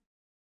history.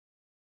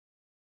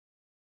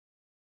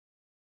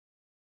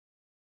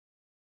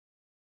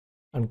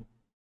 And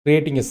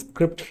creating a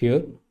script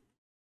here.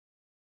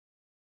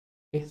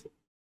 Okay.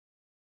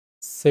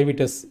 save it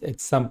as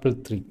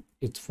example3.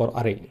 It's for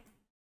array.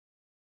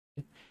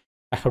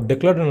 I have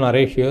declared an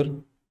array here.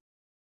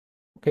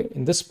 Okay,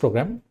 in this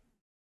program,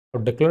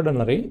 I've declared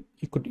an array.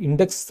 You could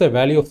index the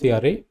value of the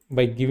array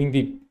by giving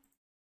the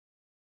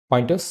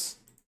pointers.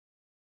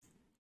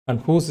 And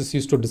whose is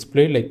used to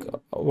display, like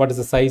what is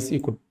the size?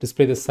 You could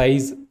display the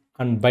size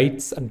and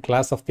bytes and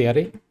class of the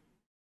array.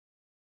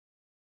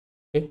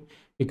 Okay.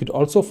 You could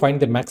also find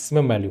the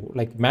maximum value,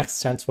 like max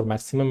stands for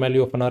maximum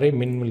value of an array,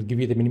 min will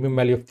give you the minimum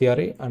value of the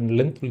array, and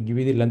length will give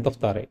you the length of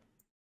the array.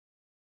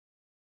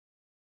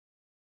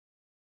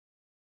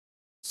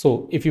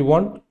 So if you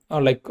want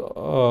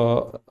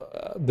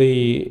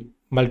the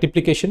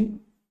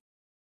multiplication,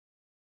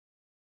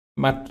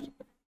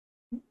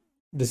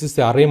 this is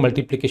the array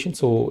multiplication.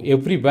 So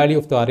every value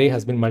of the array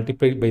has been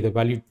multiplied by the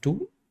value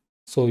 2.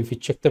 So if you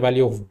check the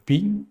value of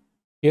b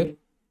here,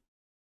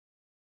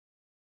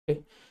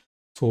 okay,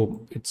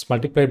 so it's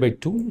multiplied by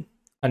 2.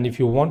 And if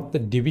you want the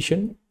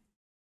division,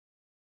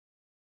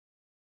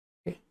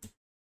 okay,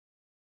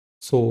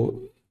 so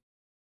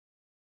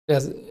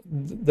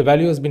the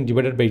value has been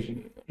divided by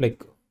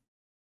like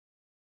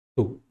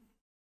 2.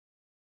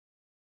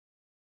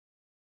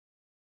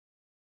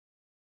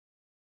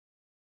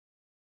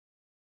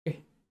 Okay.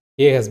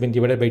 A has been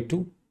divided by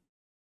 2,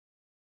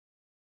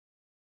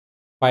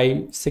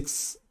 5,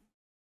 6.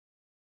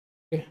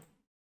 Okay.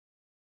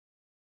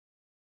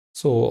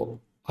 So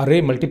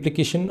array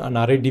multiplication and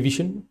array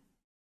division.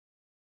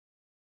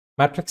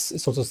 Matrix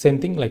is also same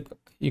thing, like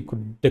you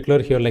could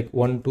declare here like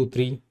 1, 2,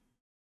 3,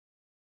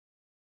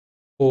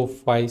 4,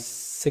 5,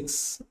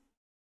 6,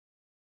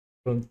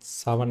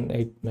 7,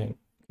 8, 9.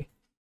 Okay.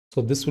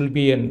 So this will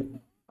be an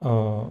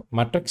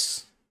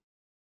matrix.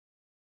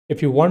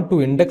 If you want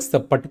to index the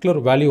particular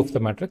value of the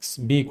matrix,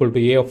 b equal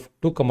to a of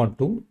 2,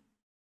 2,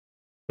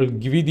 will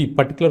give you the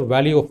particular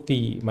value of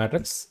the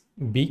matrix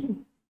b.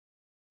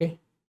 Okay.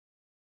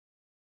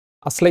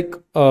 As like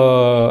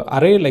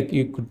array, like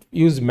you could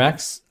use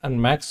max, and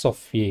max of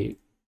a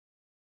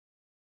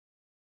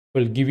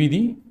will give you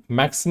the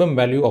maximum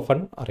value of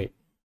an array.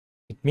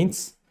 It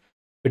means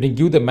when you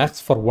give the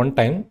max for one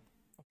time,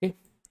 okay,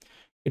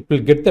 it will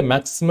get the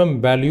maximum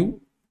value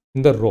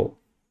in the row,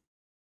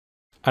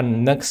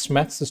 and next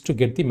max is to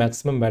get the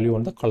maximum value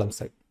on the column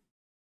side.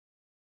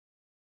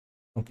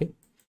 Okay,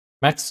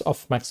 max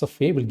of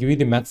a will give you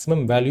the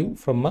maximum value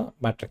from a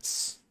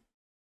matrix.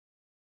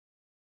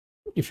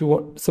 If you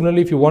want,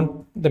 similarly, if you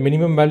want the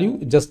minimum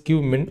value, just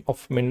give min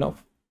of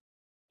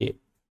a.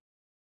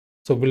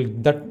 So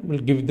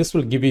this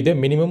will give you the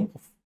minimum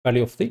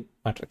value of the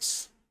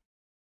matrix.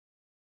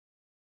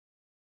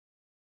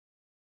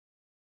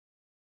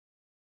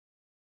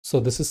 So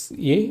this is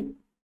a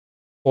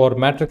for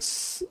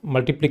matrix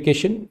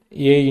multiplication,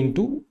 a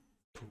into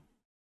 2.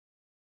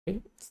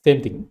 Okay,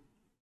 same thing.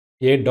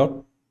 A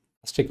dot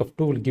asterisk of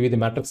 2 will give you the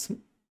matrix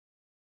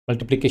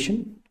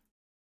multiplication.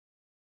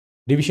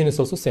 Division is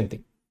also same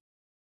thing.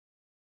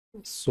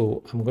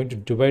 So I'm going to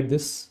divide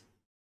this.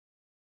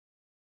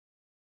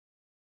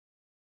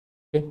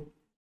 Okay,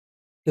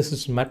 this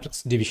is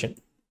matrix division.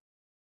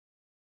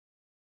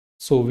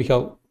 So we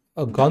have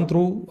gone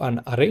through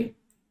an array.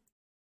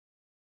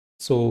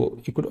 So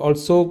you could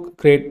also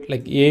create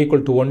like a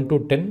equal to 1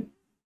 to 10.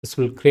 This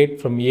will create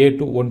from a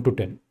to 1 to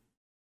 10.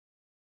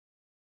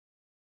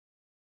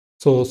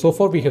 So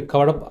far we have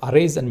covered up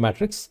arrays and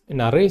matrix.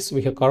 In arrays,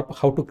 we have covered up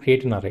how to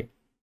create an array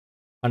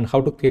and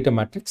how to create a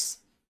matrix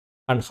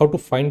and how to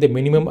find the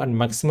minimum and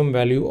maximum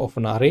value of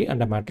an array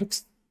and a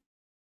matrix,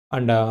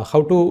 and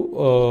how to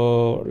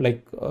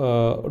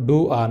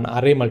do an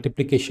array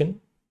multiplication.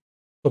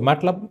 So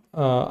MATLAB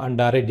and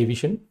array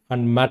division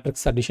and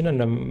matrix addition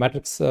and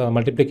matrix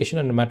multiplication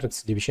and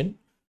matrix division.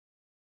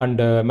 And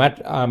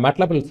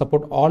MATLAB will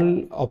support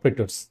all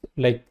operators,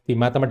 like the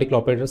mathematical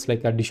operators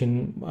like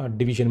addition,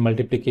 division,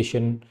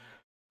 multiplication,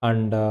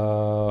 and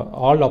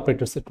all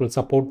operators. It will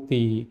support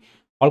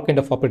all kind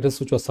of operators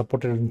which was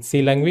supported in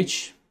C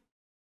language.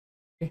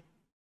 Okay.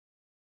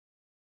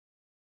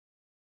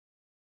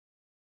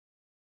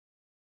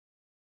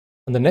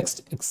 And the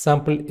next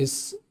example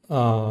is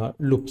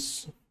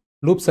loops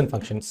and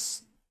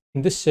functions.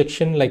 In this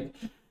section, like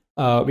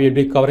we will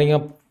be covering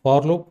up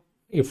for loop,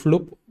 if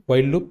loop,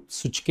 while loop,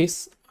 switch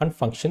case, and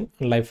function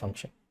and live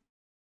function.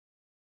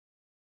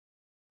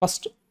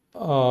 First,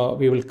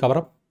 we will cover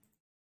up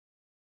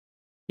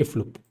if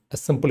loop, a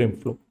simple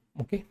if loop.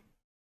 Okay,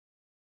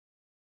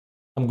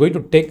 I'm going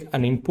to take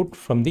an input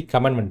from the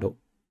command window.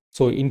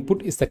 So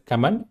input is the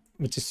command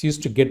which is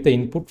used to get the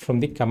input from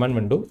the command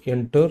window.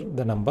 Enter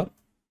the number.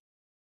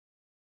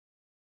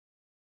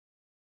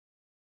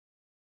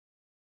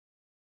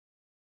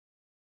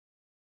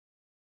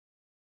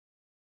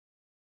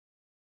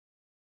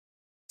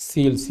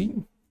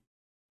 CLC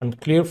and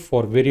clear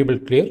for variable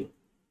clear.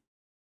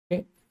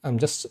 Okay, I'm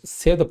just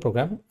save the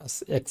program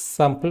as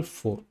example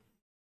 4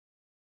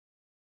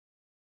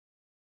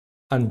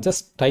 and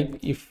just type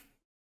if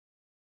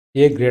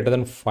a greater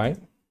than 5.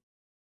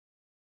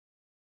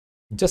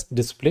 Just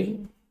display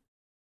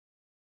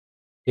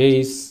a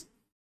is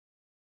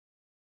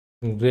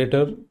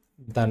greater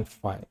than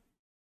 5.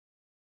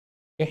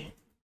 Okay.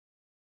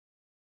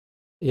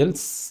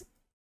 Else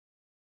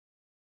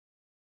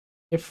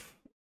if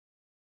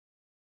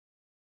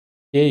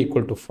a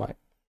equal to 5.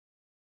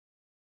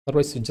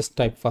 Otherwise, you just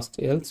type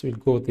first else. We'll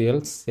go with the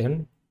else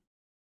and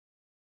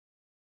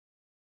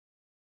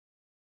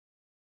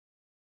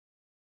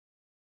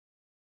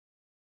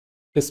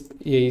this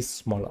a is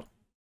smaller.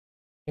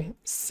 Okay.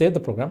 Save the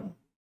program,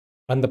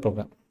 run the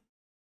program.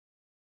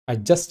 I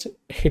just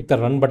hit the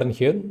run button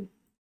here.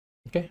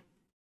 Okay.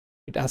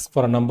 It asks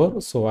for a number,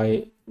 so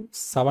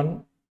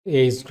 7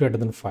 a is greater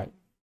than 5.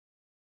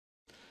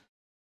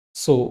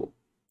 So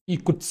you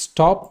could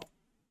stop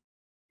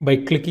by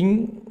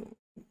clicking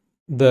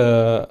on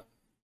the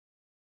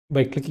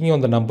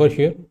number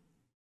here.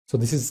 So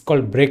this is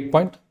called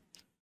breakpoint.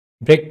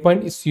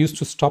 Breakpoint is used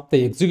to stop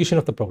the execution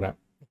of the program.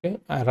 Okay,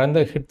 I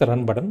hit the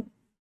run button,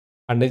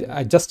 and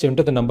I just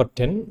enter the number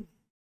 10.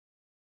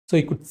 So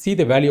you could see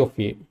the value of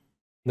a.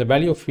 The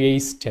value of a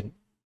is 10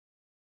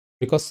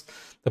 because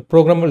the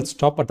program will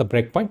stop at the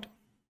breakpoint.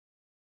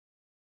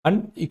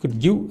 And you could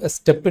give a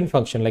step-in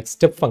function like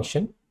step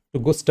function to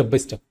go step by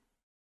step.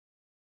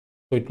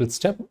 So it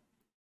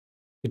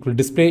will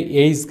display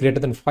a is greater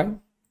than 5,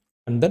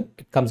 and then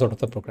it comes out of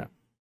the program.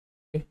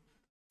 Okay.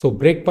 So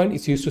breakpoint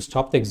is used to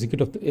stop the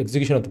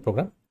execution of the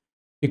program.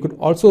 You could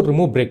also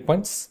remove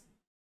breakpoints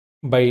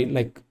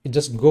by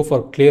just go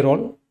for clear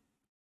all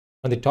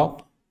on the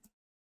top.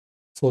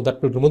 So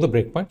that will remove the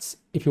breakpoints.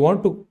 If you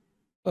want to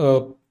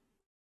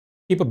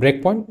keep a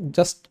breakpoint,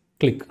 just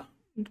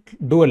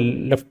do a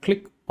left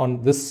click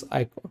on this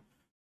icon.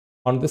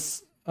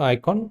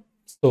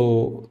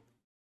 So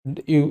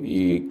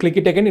you click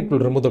it again, it will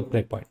remove the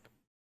breakpoint.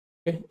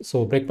 Okay,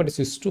 so breakpoint is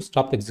used to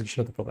stop the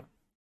execution of the program.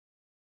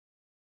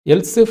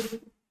 Else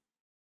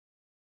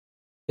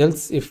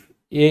if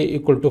a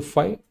equal to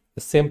 5,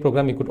 the same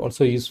program you could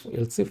also use for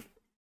else if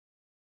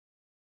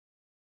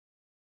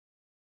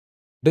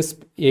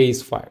disp a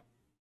is 5.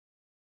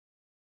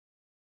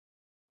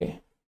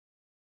 Okay.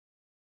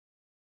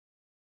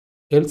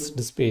 Else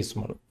display is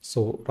smaller.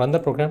 So run the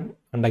program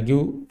and I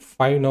give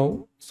 5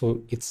 now.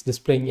 So it's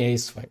displaying a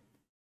is 5.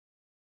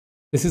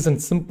 This is a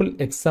simple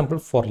example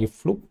for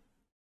if loop.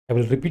 I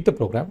will repeat the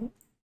program.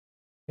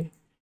 Okay.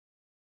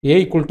 A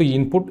equal to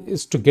input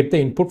is to get the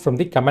input from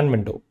the command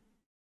window.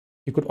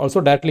 You could also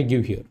directly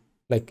give here.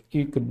 Like a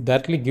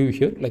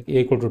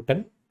equal to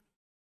 10.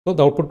 So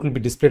the output will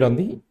be displayed on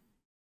the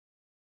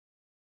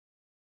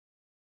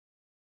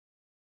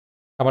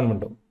command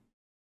window.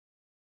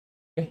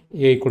 Okay.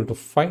 A equal to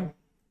 5.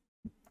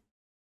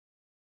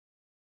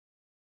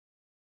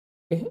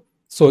 Okay.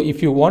 So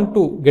if you want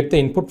to get the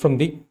input from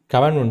the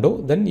command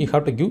window, then you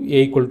have to give a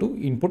equal to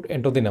input,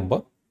 enter the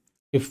number.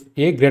 If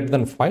a greater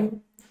than 5,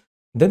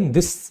 then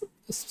this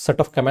set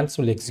of commands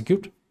will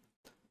execute.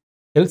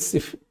 Else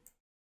if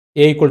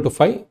a equal to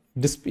 5,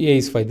 disp a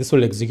is 5, this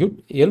will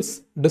execute.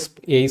 Else disp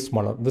a is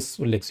smaller, this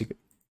will execute.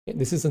 Okay.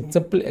 This is a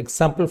simple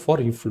example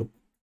for if loop.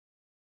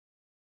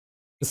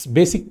 This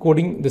basic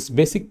coding,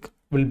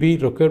 will be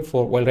required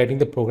for while writing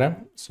the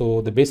program.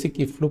 So the basic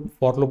if loop,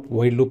 for loop,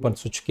 while loop, and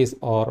switch case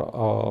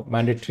are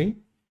mandatory.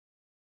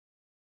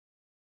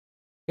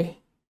 Okay.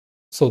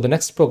 So the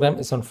next program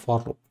is on for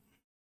loop.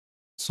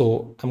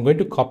 So I'm going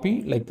to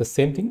copy the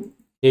same thing,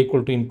 a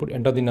equal to input,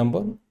 enter the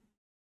number.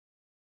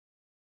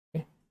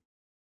 Okay.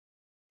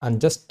 And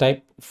just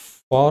type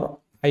for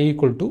I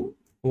equal to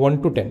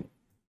 1 to 10.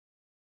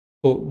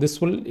 So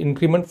this will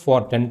increment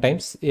for 10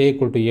 times, a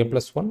equal to a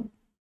plus 1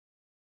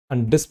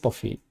 and disp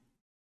of a.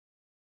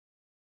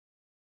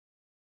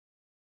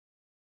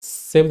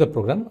 Save the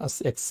program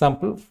as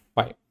example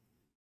 5.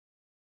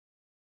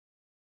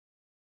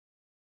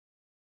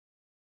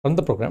 Run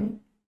the program.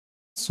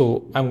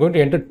 So I'm going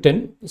to enter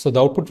 10. So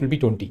the output will be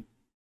 20.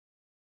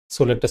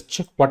 So let us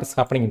check what is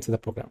happening inside the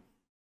program.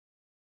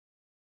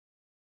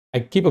 I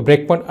keep a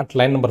breakpoint at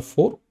line number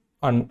 4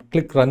 and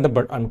click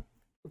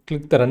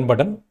the run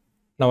button.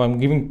 Now I'm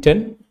giving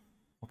 10.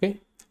 Okay.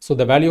 So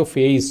the value of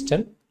a is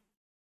 10.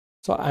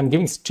 So I'm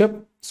giving step.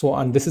 So,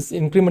 and this is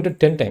incremented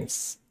 10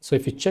 times. So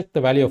if you check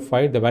the value of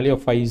 5, the value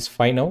of 5 is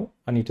 5 now,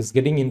 and it is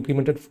getting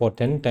incremented for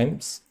 10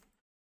 times.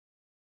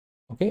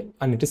 Okay.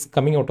 And it is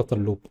coming out of the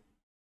loop.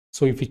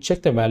 So if you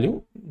check the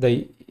value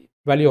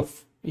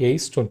of a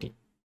is 20.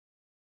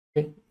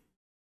 Okay.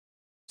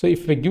 So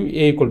if we give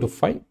a equal to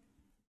 5,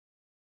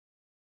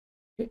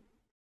 okay,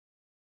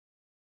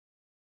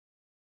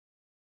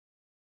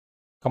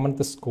 comment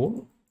this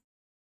code,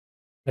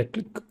 right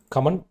click,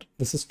 comment,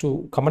 this is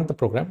to comment the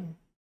program,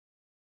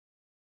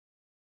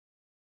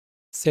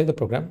 save the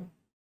program.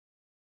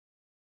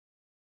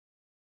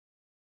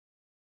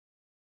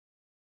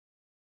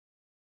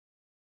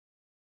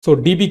 So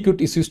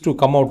dbqt is used to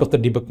come out of the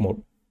debug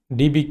mode.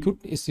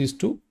 Dbqt is used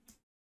to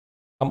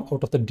come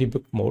out of the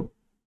debug mode.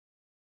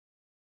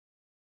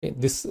 Okay,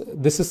 this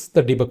is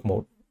the debug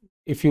mode.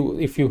 If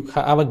you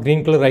have a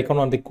green color icon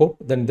on the code,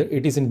 then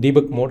it is in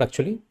debug mode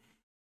actually.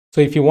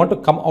 So if you want to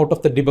come out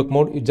of the debug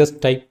mode, you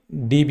just type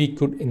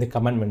dbqt in the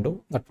command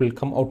window. That will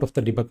come out of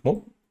the debug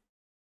mode.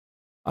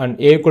 And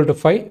a equal to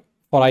 5,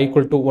 for I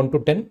equal to 1 to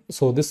 10.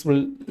 So this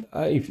will,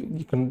 if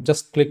you can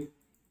just click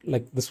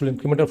like this, will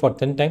increment it for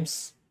 10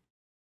 times.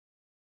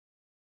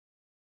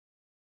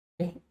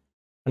 Okay,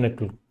 and it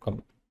will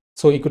come.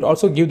 So you could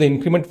also give the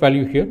increment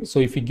value here. So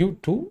if you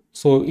give 2,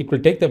 so it will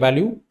take the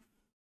value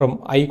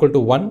from I equal to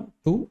 1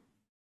 to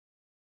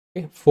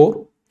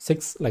 4,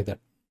 6, like that.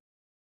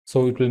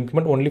 So it will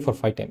increment only for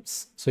 5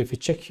 times. So if you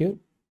check here,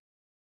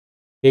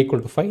 A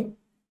equal to 5,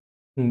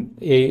 and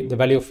A, the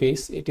value of A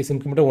it is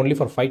incremented only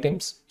for 5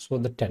 times, so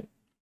the 10.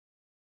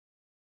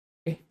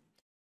 Okay.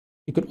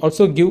 You could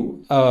also give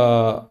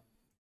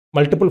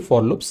multiple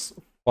for loops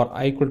for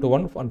I equal to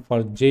 1 and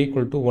for J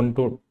equal to 1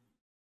 to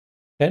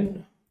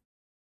 10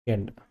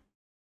 end.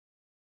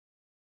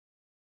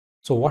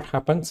 So what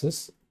happens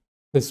is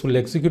this will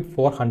execute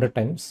for 100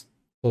 times.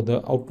 So the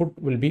output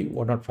will be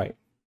 105.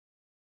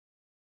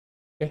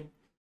 Okay.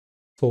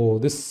 So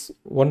this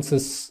once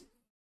is,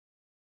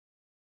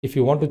 if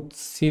you want to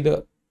see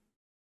the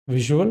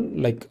visual,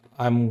 like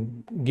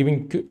I'm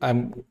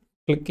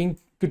clicking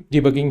quick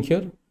debugging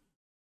here,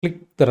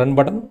 click the run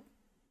button.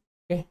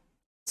 Okay.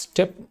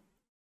 Step.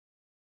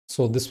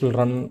 So this will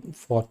run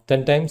for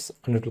 10 times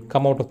and it will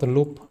come out of the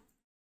loop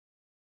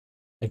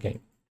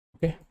again.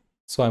 Okay.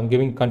 So I'm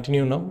giving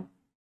continue now.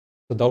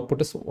 So the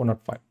output is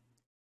 105.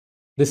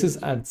 This is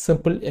a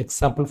simple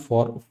example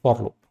for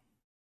loop.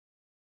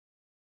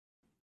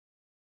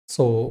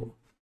 So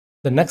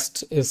the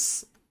next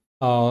is,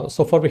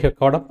 so far we have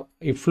covered up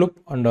if loop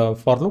and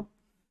for loop.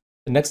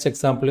 The next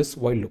example is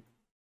while loop.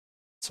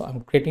 So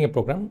I'm creating a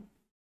program,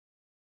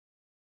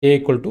 A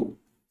equal to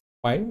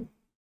 5,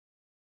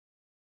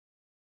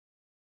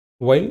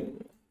 while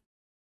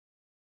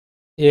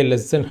A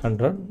less than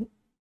 100.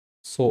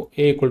 So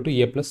A equal to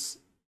A plus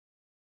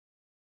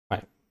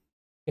 5.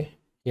 Okay.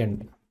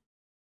 End.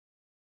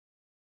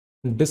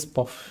 Disp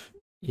of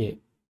A.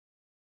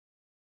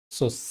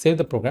 So save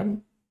the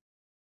program.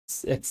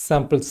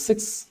 Example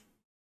 6.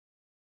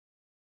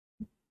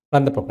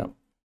 Run the program.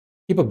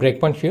 Keep a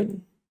breakpoint here.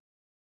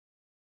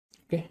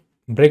 Okay.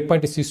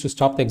 Breakpoint is used to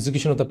stop the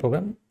execution of the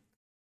program.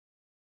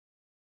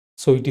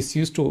 So it is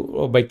used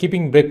to, by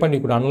keeping breakpoint, you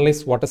could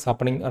analyze what is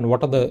happening and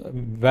what are the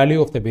value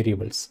of the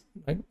variables.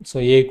 Right. So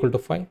A equal to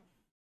 5.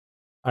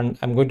 And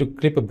I'm going to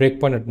keep a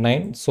breakpoint at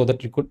 9 so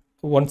that you could,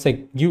 once I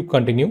give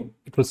continue,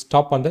 it will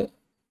stop on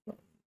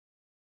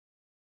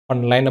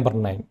line number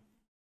 9.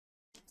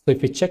 So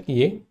if you check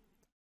A,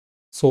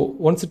 so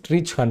once it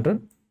reach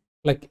 100,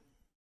 like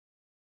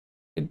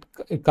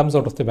it comes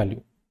out of the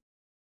value.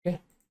 Okay.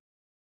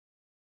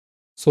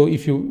 So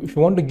if you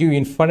want to give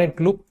infinite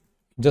loop,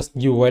 just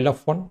give while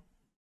of 1.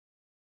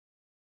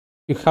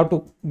 You have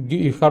to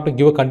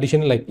give a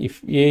condition like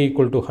if A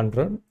equal to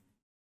 100,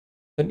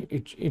 then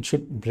it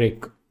should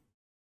break.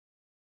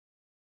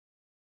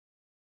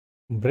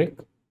 Okay.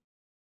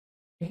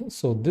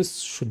 So this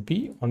should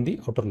be on the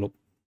outer loop.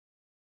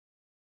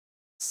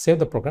 Save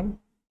the program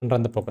and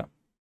run the program.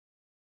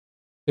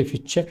 So if you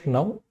check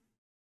now,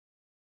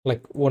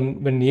 like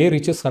when A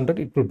reaches 100,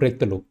 it will break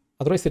the loop.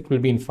 Otherwise, it will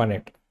be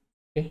infinite.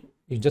 Okay.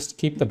 You just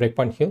keep the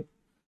breakpoint here,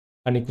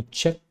 and you could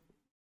check,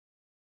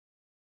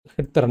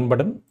 hit the run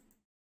button.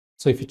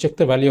 So if you check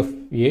the value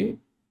of A,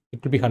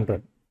 it will be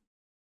 100.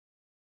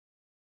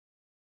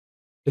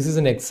 This is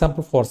an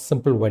example for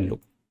simple while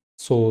loop.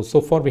 So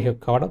far we have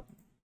covered up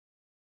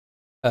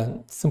a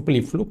simple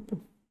if loop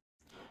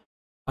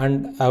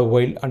and a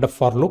while and a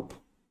for loop.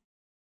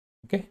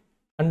 Okay,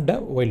 and a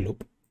while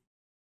loop.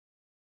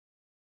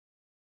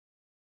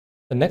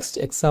 The next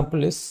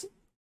example is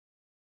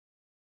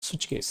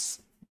switch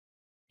case.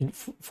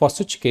 For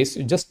switch case,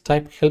 you just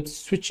type help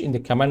switch in the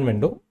command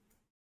window.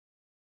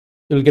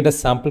 You will get a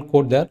sample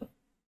code there.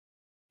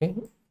 Okay,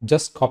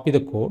 just copy the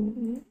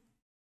code.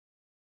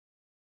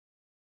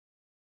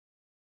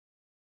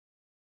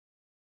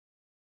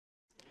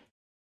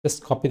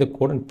 Just copy the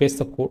code and paste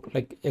the code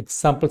like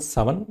example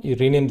 7. You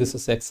rename this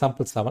as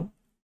example 7.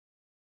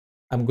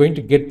 I'm going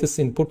to get this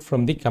input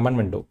from the command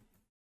window.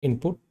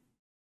 Input,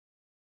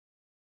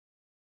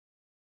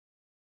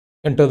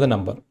 enter the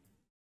number.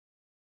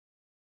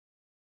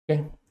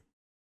 Okay.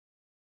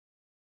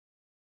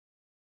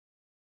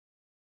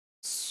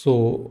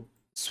 So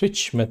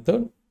switch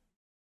method,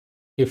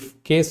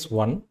 if case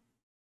 1,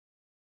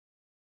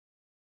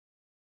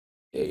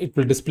 it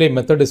will display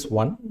method is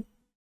 1.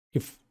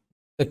 If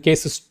the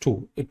case is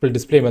 2, it will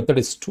display method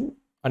is 2.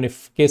 And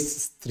if case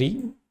is 3,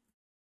 it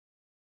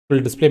will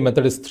display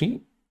method is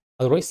 3.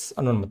 Otherwise,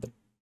 unknown method.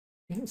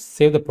 Okay.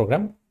 Save the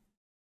program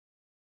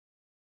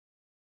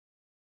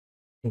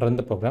and run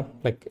the program.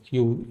 Like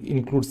you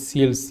include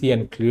CLC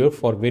and clear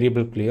for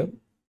variable clear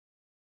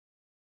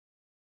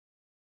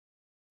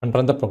and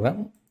run the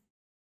program.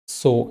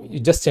 So you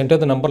just enter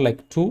the number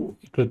like 2,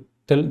 it will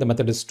tell the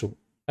method is 2.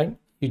 Right?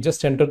 You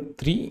just enter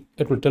 3,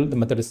 it will tell the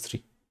method is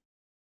 3.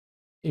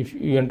 If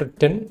you enter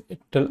 10, it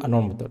will tell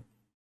unknown method.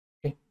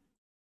 Okay.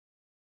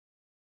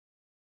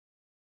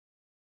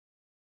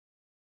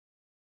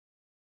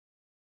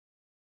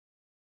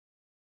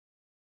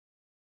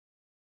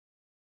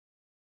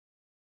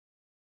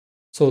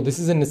 So this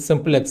is a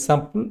simple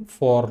example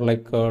for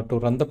like to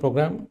run the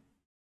program.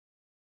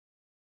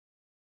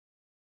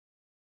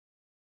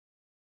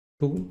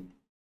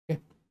 Okay.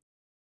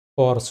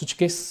 For switch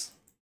case,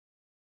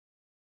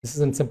 this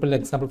is a simple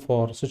example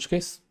for switch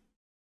case.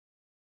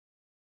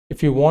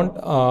 If you want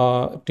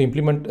to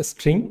implement a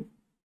string,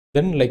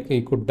 then like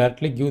you could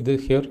directly give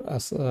this here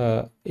as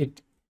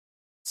it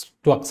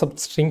to accept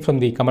string from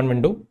the command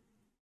window,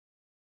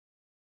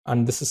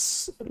 and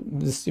this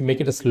you make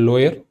it as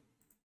lower,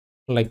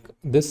 like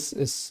this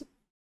is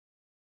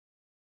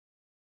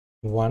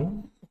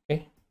 1,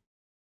 okay,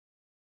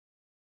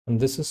 and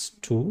this is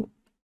 2,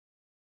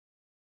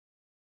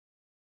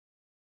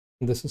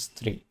 and this is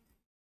 3.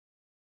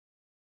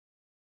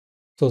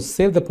 So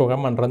save the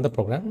program and run the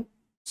program.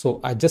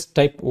 So I just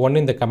type 1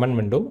 in the command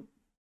window,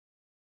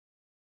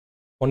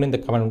 1 in the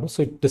command window,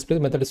 so it displays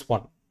method is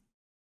 1.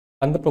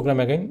 Run the program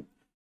again.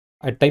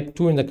 I type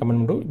 2 in the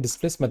command window, it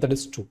displays method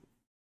is 2.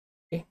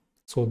 Okay,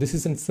 so this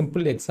is a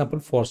simple example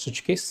for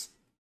switch case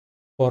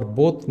for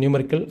both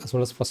numerical as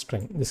well as for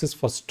string. This is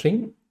for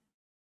string.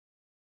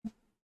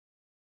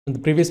 In the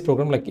previous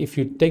program, like if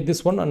you take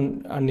this one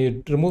and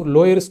you remove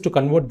lower is to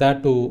convert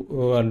that to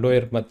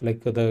lower,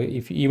 like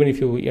even if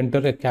you enter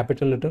a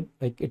capital letter,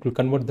 like it will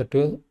convert that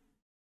to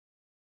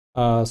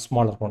a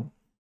smaller one.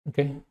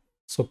 Okay,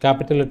 so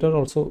capital letter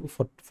also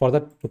for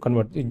that to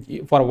convert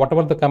for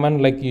whatever the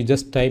command, like you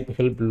just type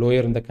help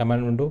lower in the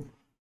command window.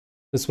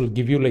 This will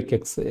give you like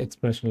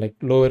explanation like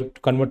lower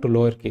to convert to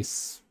lower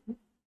case.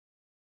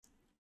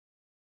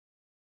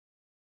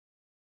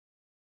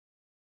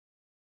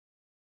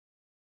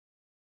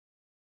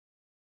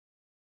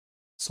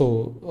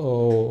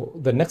 So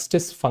the next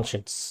is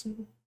functions.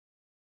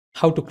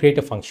 How to create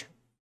a function?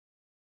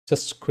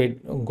 Just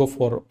go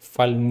for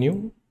file,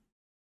 new,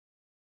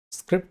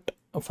 script,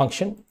 a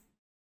function,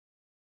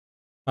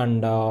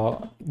 and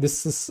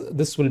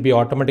this will be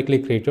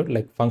automatically created.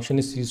 Like function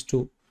is used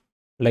to,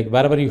 like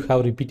wherever you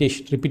have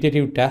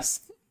repetitive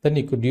tasks, then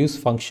you could use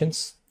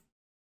functions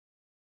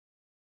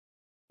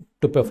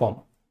to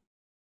perform.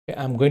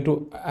 Okay, I'm going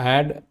to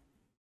add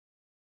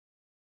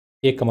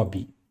a comma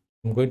b.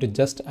 I'm going to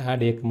just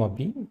add a comma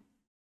b.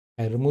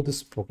 I remove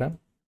this program.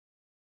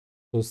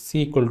 So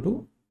c equal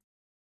to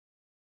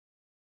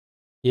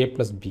a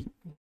plus b,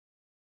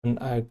 and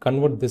I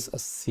convert this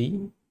as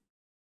c.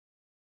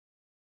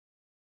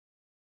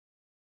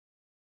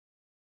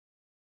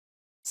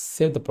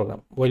 Save the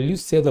program. While you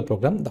save the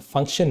program, the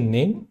function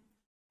name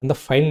and the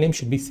file name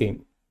should be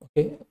same.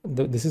 Okay,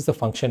 this is the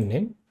function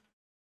name.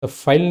 The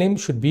file name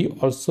should be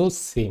also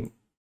same.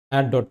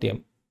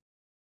 Add.m.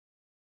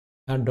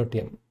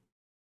 Add.m.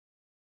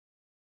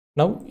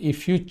 Now,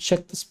 if you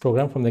check this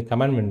program from the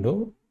command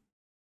window,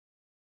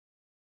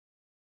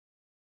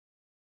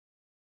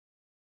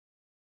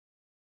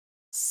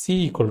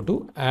 c equal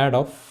to add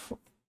of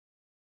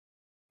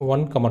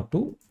 1 comma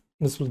 2,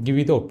 this will give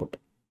you the output.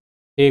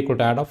 A equal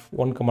to add of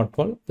 1 comma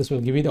 12, this will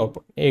give you the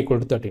output. A equal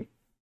to 13.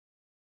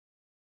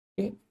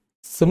 Okay.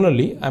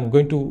 Similarly, I'm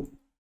going to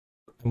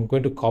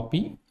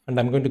copy and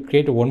I'm going to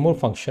create one more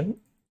function.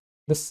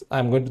 This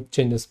I'm going to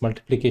change this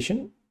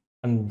multiplication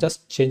and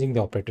just changing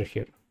the operator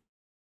here.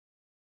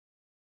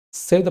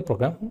 Save the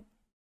program.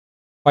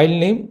 File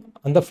name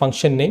and the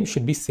function name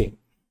should be same.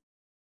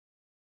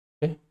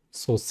 Okay,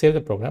 so save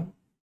the program.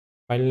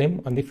 File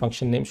name and the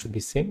function name should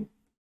be same.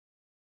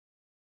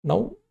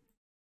 Now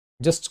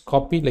just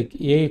copy like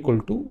a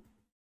equal to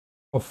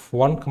of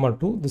 1 comma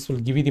 2. This will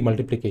give you the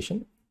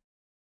multiplication.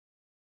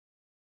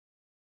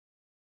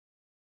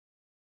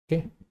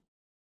 Okay,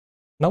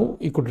 now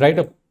you could write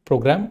a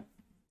program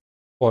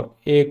for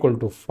a equal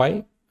to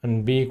 5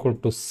 and b equal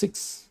to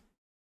 6,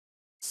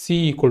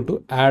 c equal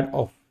to add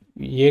of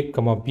a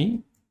comma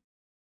b,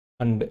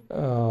 and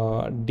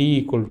d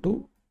equal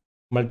to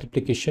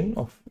multiplication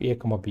of a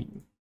comma b.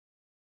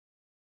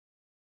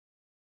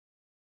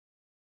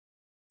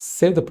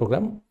 Save the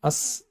program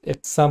as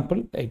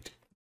example 8.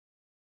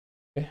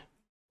 Okay,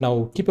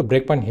 now keep a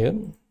breakpoint here.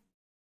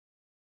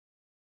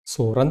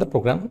 So run the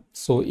program.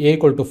 So a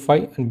equal to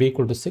 5 and b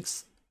equal to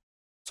 6.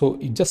 So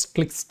you just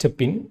click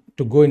step in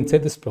to go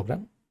inside this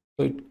program.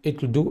 So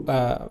it will do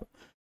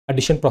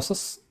addition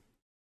process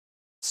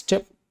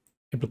step.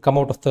 It will come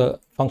out of the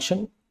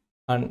function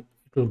and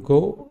it will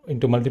go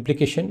into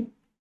multiplication,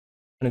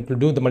 and it will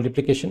do the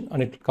multiplication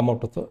and it will come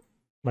out of the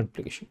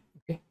multiplication.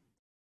 Okay,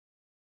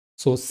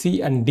 so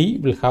c and d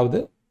will have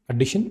the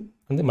addition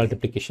and the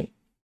multiplication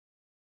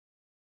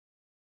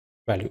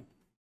value.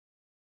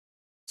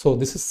 So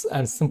this is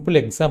a simple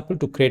example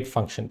to create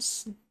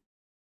functions.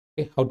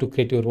 Okay, how to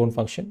create your own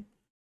function.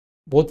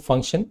 Both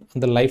function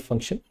and the live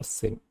function are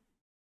same.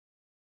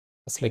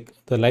 It's like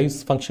the live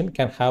function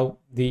can have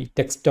the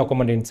text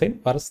document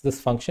inside, whereas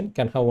this function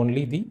can have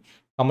only the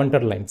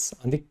commented lines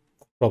on the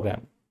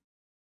program.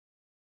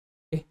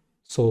 Okay,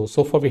 so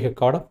far we have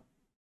caught up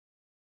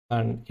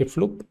an if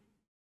loop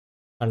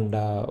and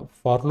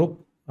for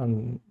loop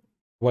and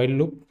while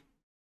loop.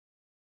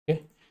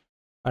 Okay,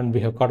 and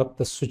we have caught up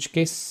the switch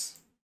case.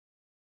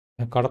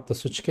 And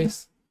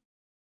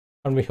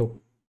we have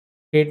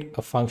create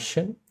a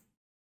function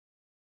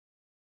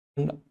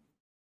and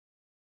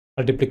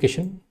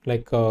multiplication,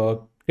 like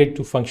create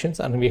two functions,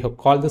 and we have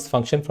called this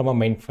function from a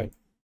main file.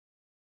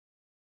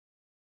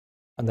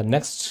 And the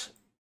next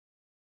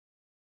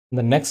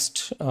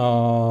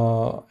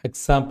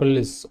example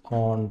is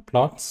on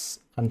plots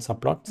and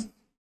subplots.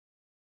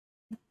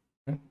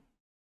 Okay.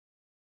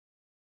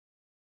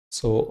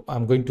 So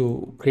I'm going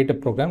to create a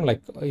program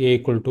like a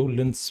equal to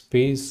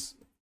linspace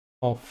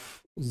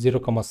of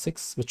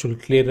 0,6, which will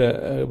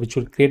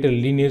create a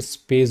linear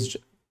spaced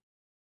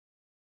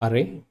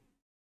array.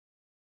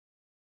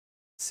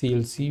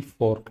 CLC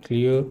for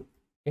clear.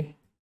 Okay.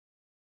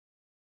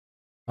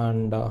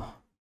 And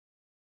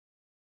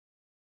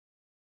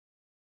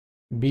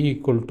b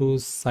equal to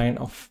sign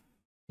of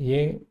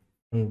a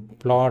and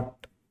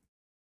plot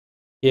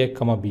a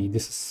comma b.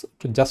 This is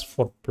just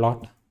for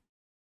plot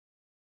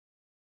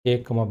a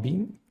comma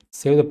b.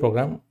 Save the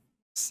program,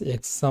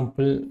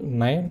 example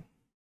 9,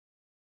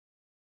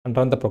 and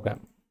run the program.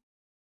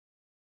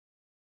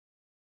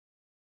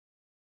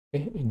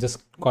 Okay, you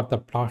just got the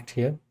plot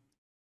here.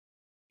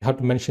 You have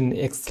to mention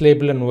x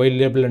label and y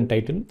label and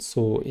title.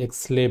 So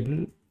x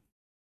label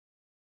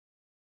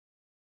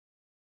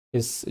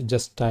is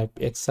just type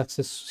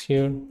x-axis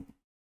here,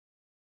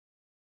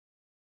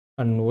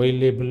 and y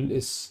label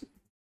is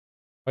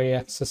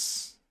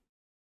y-axis,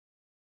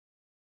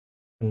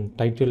 and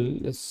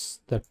title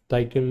is the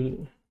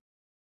title.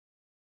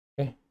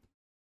 Okay,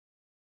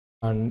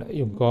 and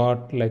you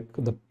got like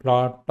the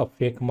plot of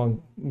a comma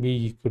b.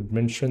 You could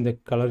mention the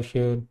color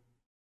here,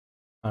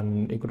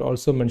 and you could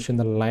also mention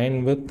the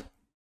line width.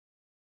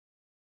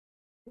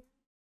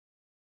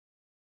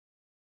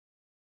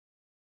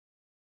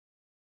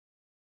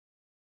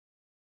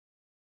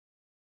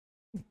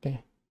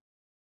 Okay,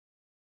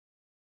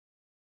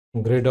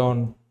 grid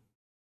on.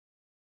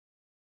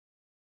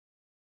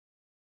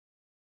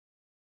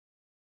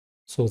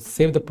 So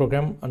save the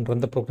program and run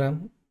the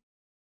program.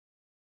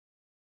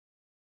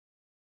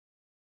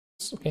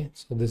 Okay,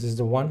 so this is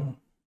the one,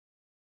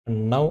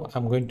 and now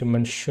I'm going to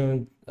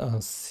mention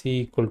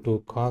c equal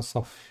to cos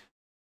of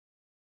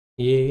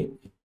a,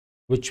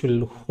 which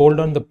will hold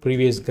on the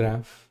previous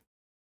graph,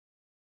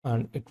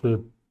 and it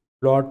will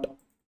plot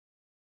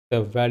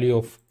the value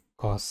of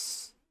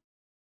cos.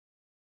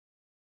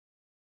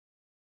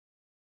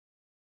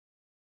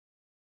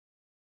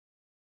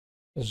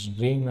 Is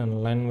green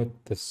and line with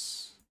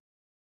this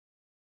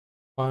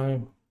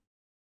 5.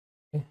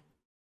 Okay.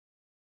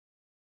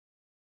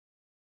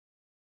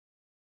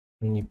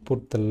 And you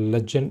put the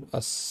legend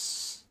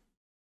as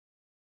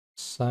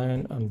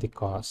sine and the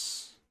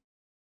cos.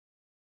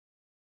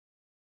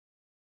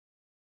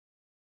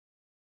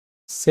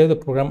 Save the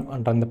program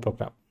and run the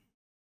program.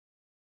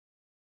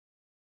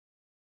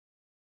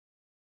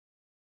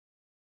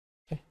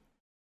 Okay,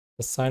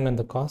 the sine and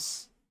the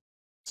cos.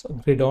 So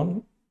grid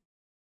on,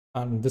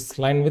 and this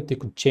line width you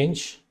could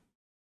change,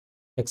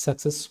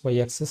 x-axis,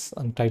 y-axis,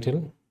 and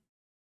title.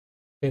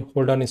 Okay,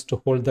 hold on is to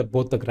hold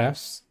both the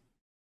graphs.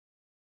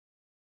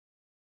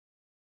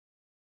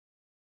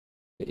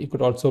 You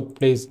could also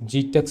place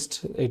g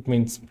text. It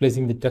means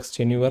placing the text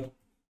anywhere.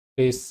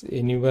 Place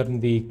anywhere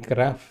in the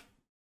graph.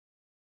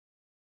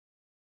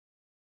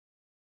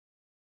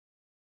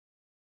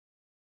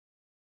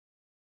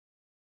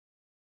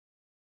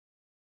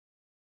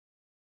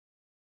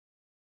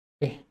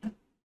 Okay.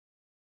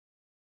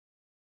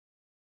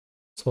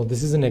 So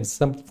this is an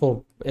example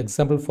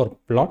for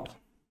plot.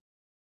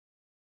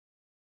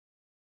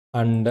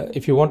 And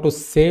if you want to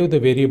save the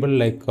variable,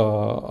 like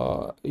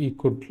you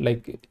could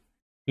like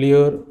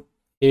clear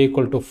a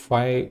equal to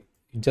 5,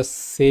 just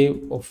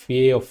save of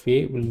a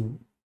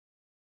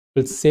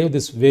will save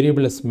this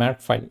variable as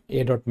mat file,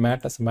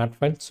 a.mat as a mat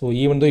file. So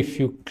even though if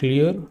you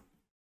clear,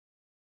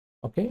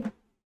 okay,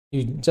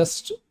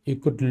 you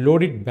could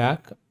load it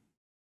back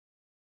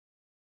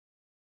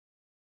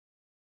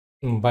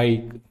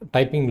by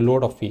typing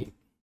load of a.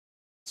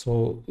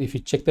 So if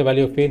you check the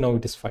value of a, now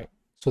it is fine.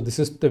 So this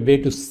is the way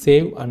to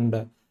save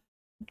and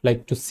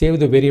like to save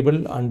the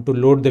variable and to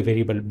load the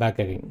variable back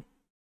again.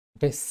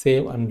 Okay,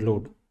 save and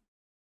load.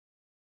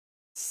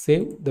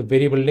 Save the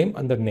variable name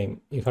and the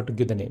name. You have to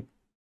give the name.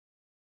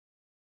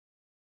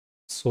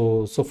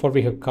 So far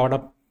we have covered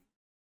up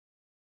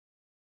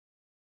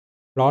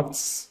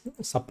plots,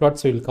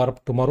 subplots. We will cover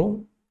up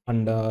tomorrow,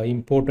 and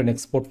import and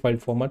export file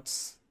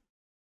formats,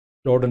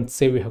 load and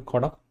save we have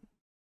covered up.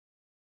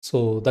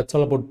 So that's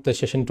all about the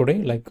session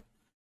today. Like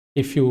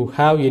if you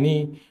have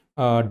any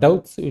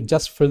doubts, you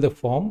just fill the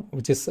form,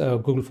 which is a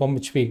Google form,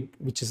 which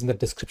is in the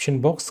description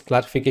box,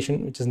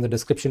 clarification, which is in the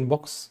description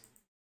box.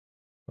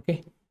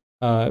 Okay,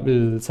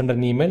 we'll send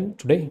an email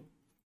today.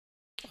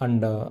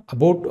 And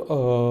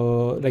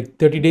about like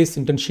 30 days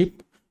internship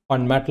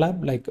on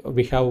MATLAB, like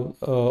we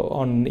have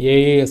on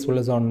AA as well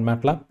as on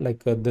MATLAB,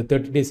 like the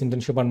 30 days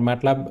internship on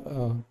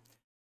MATLAB,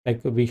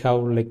 like we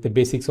have like the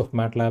basics of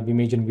MATLAB,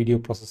 image and video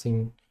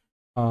processing,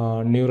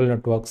 neural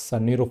networks,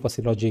 and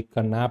neurophysiologic,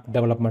 and app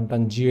development,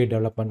 and GA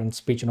development, and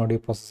speech and audio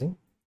processing.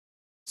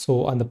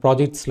 So on the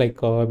projects,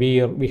 like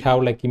we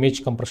have like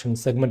image compression,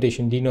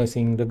 segmentation,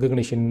 denoising,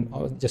 recognition,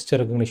 gesture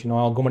recognition,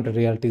 augmented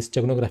reality,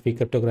 steganography,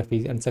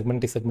 cryptography, and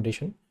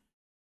segmentation.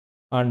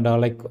 And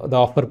like the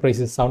offer price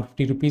is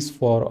 750 rupees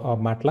for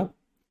MATLAB.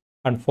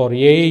 And for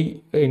AI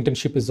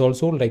internship is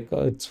also like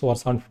it's for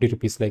 750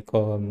 rupees, like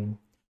for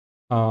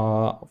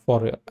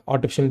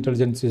artificial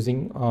intelligence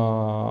using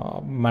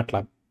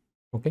MATLAB.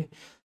 Okay.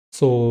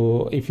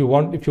 So if you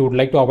would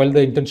like to avail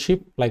the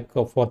internship, like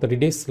for 30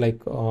 days, like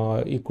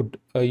you could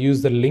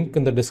use the link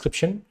in the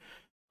description,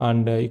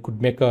 and you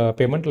could make a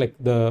payment. Like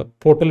the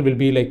portal will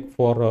be like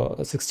for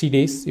 60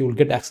 days. You will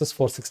get access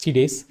for 60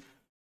 days,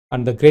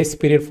 and the grace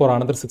period for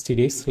another 60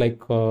 days. Like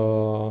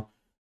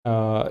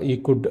you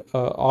could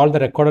all the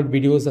recorded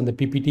videos and the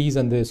PPTs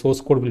and the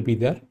source code will be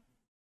there.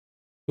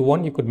 If you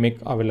want, you could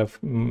make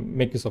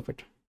make use of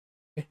it.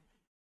 Okay.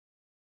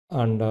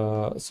 And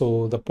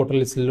so the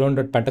portal is learned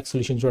at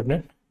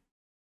pantechsolutions.net.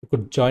 You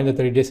could join the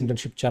 30 days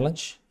internship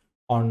challenge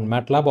on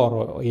MATLAB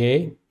or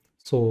AI.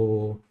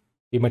 So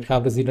you might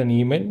have received an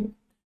email.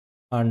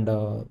 And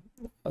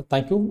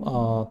thank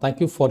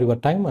you for your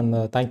time,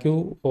 and thank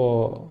you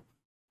for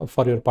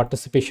your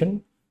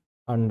participation.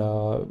 And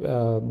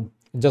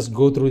just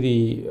go through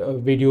the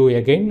video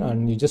again,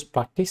 and you just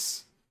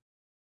practice.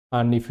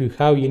 And if you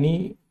have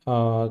any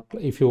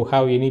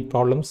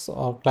problems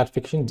or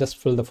clarification, just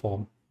fill the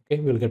form.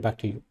 Okay, we'll get back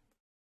to you.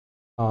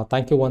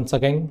 Thank you once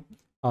again.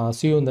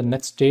 See you on the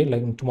next day,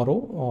 like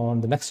tomorrow,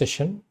 on the next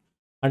session.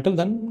 Until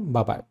then,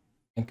 bye bye.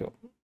 Thank you.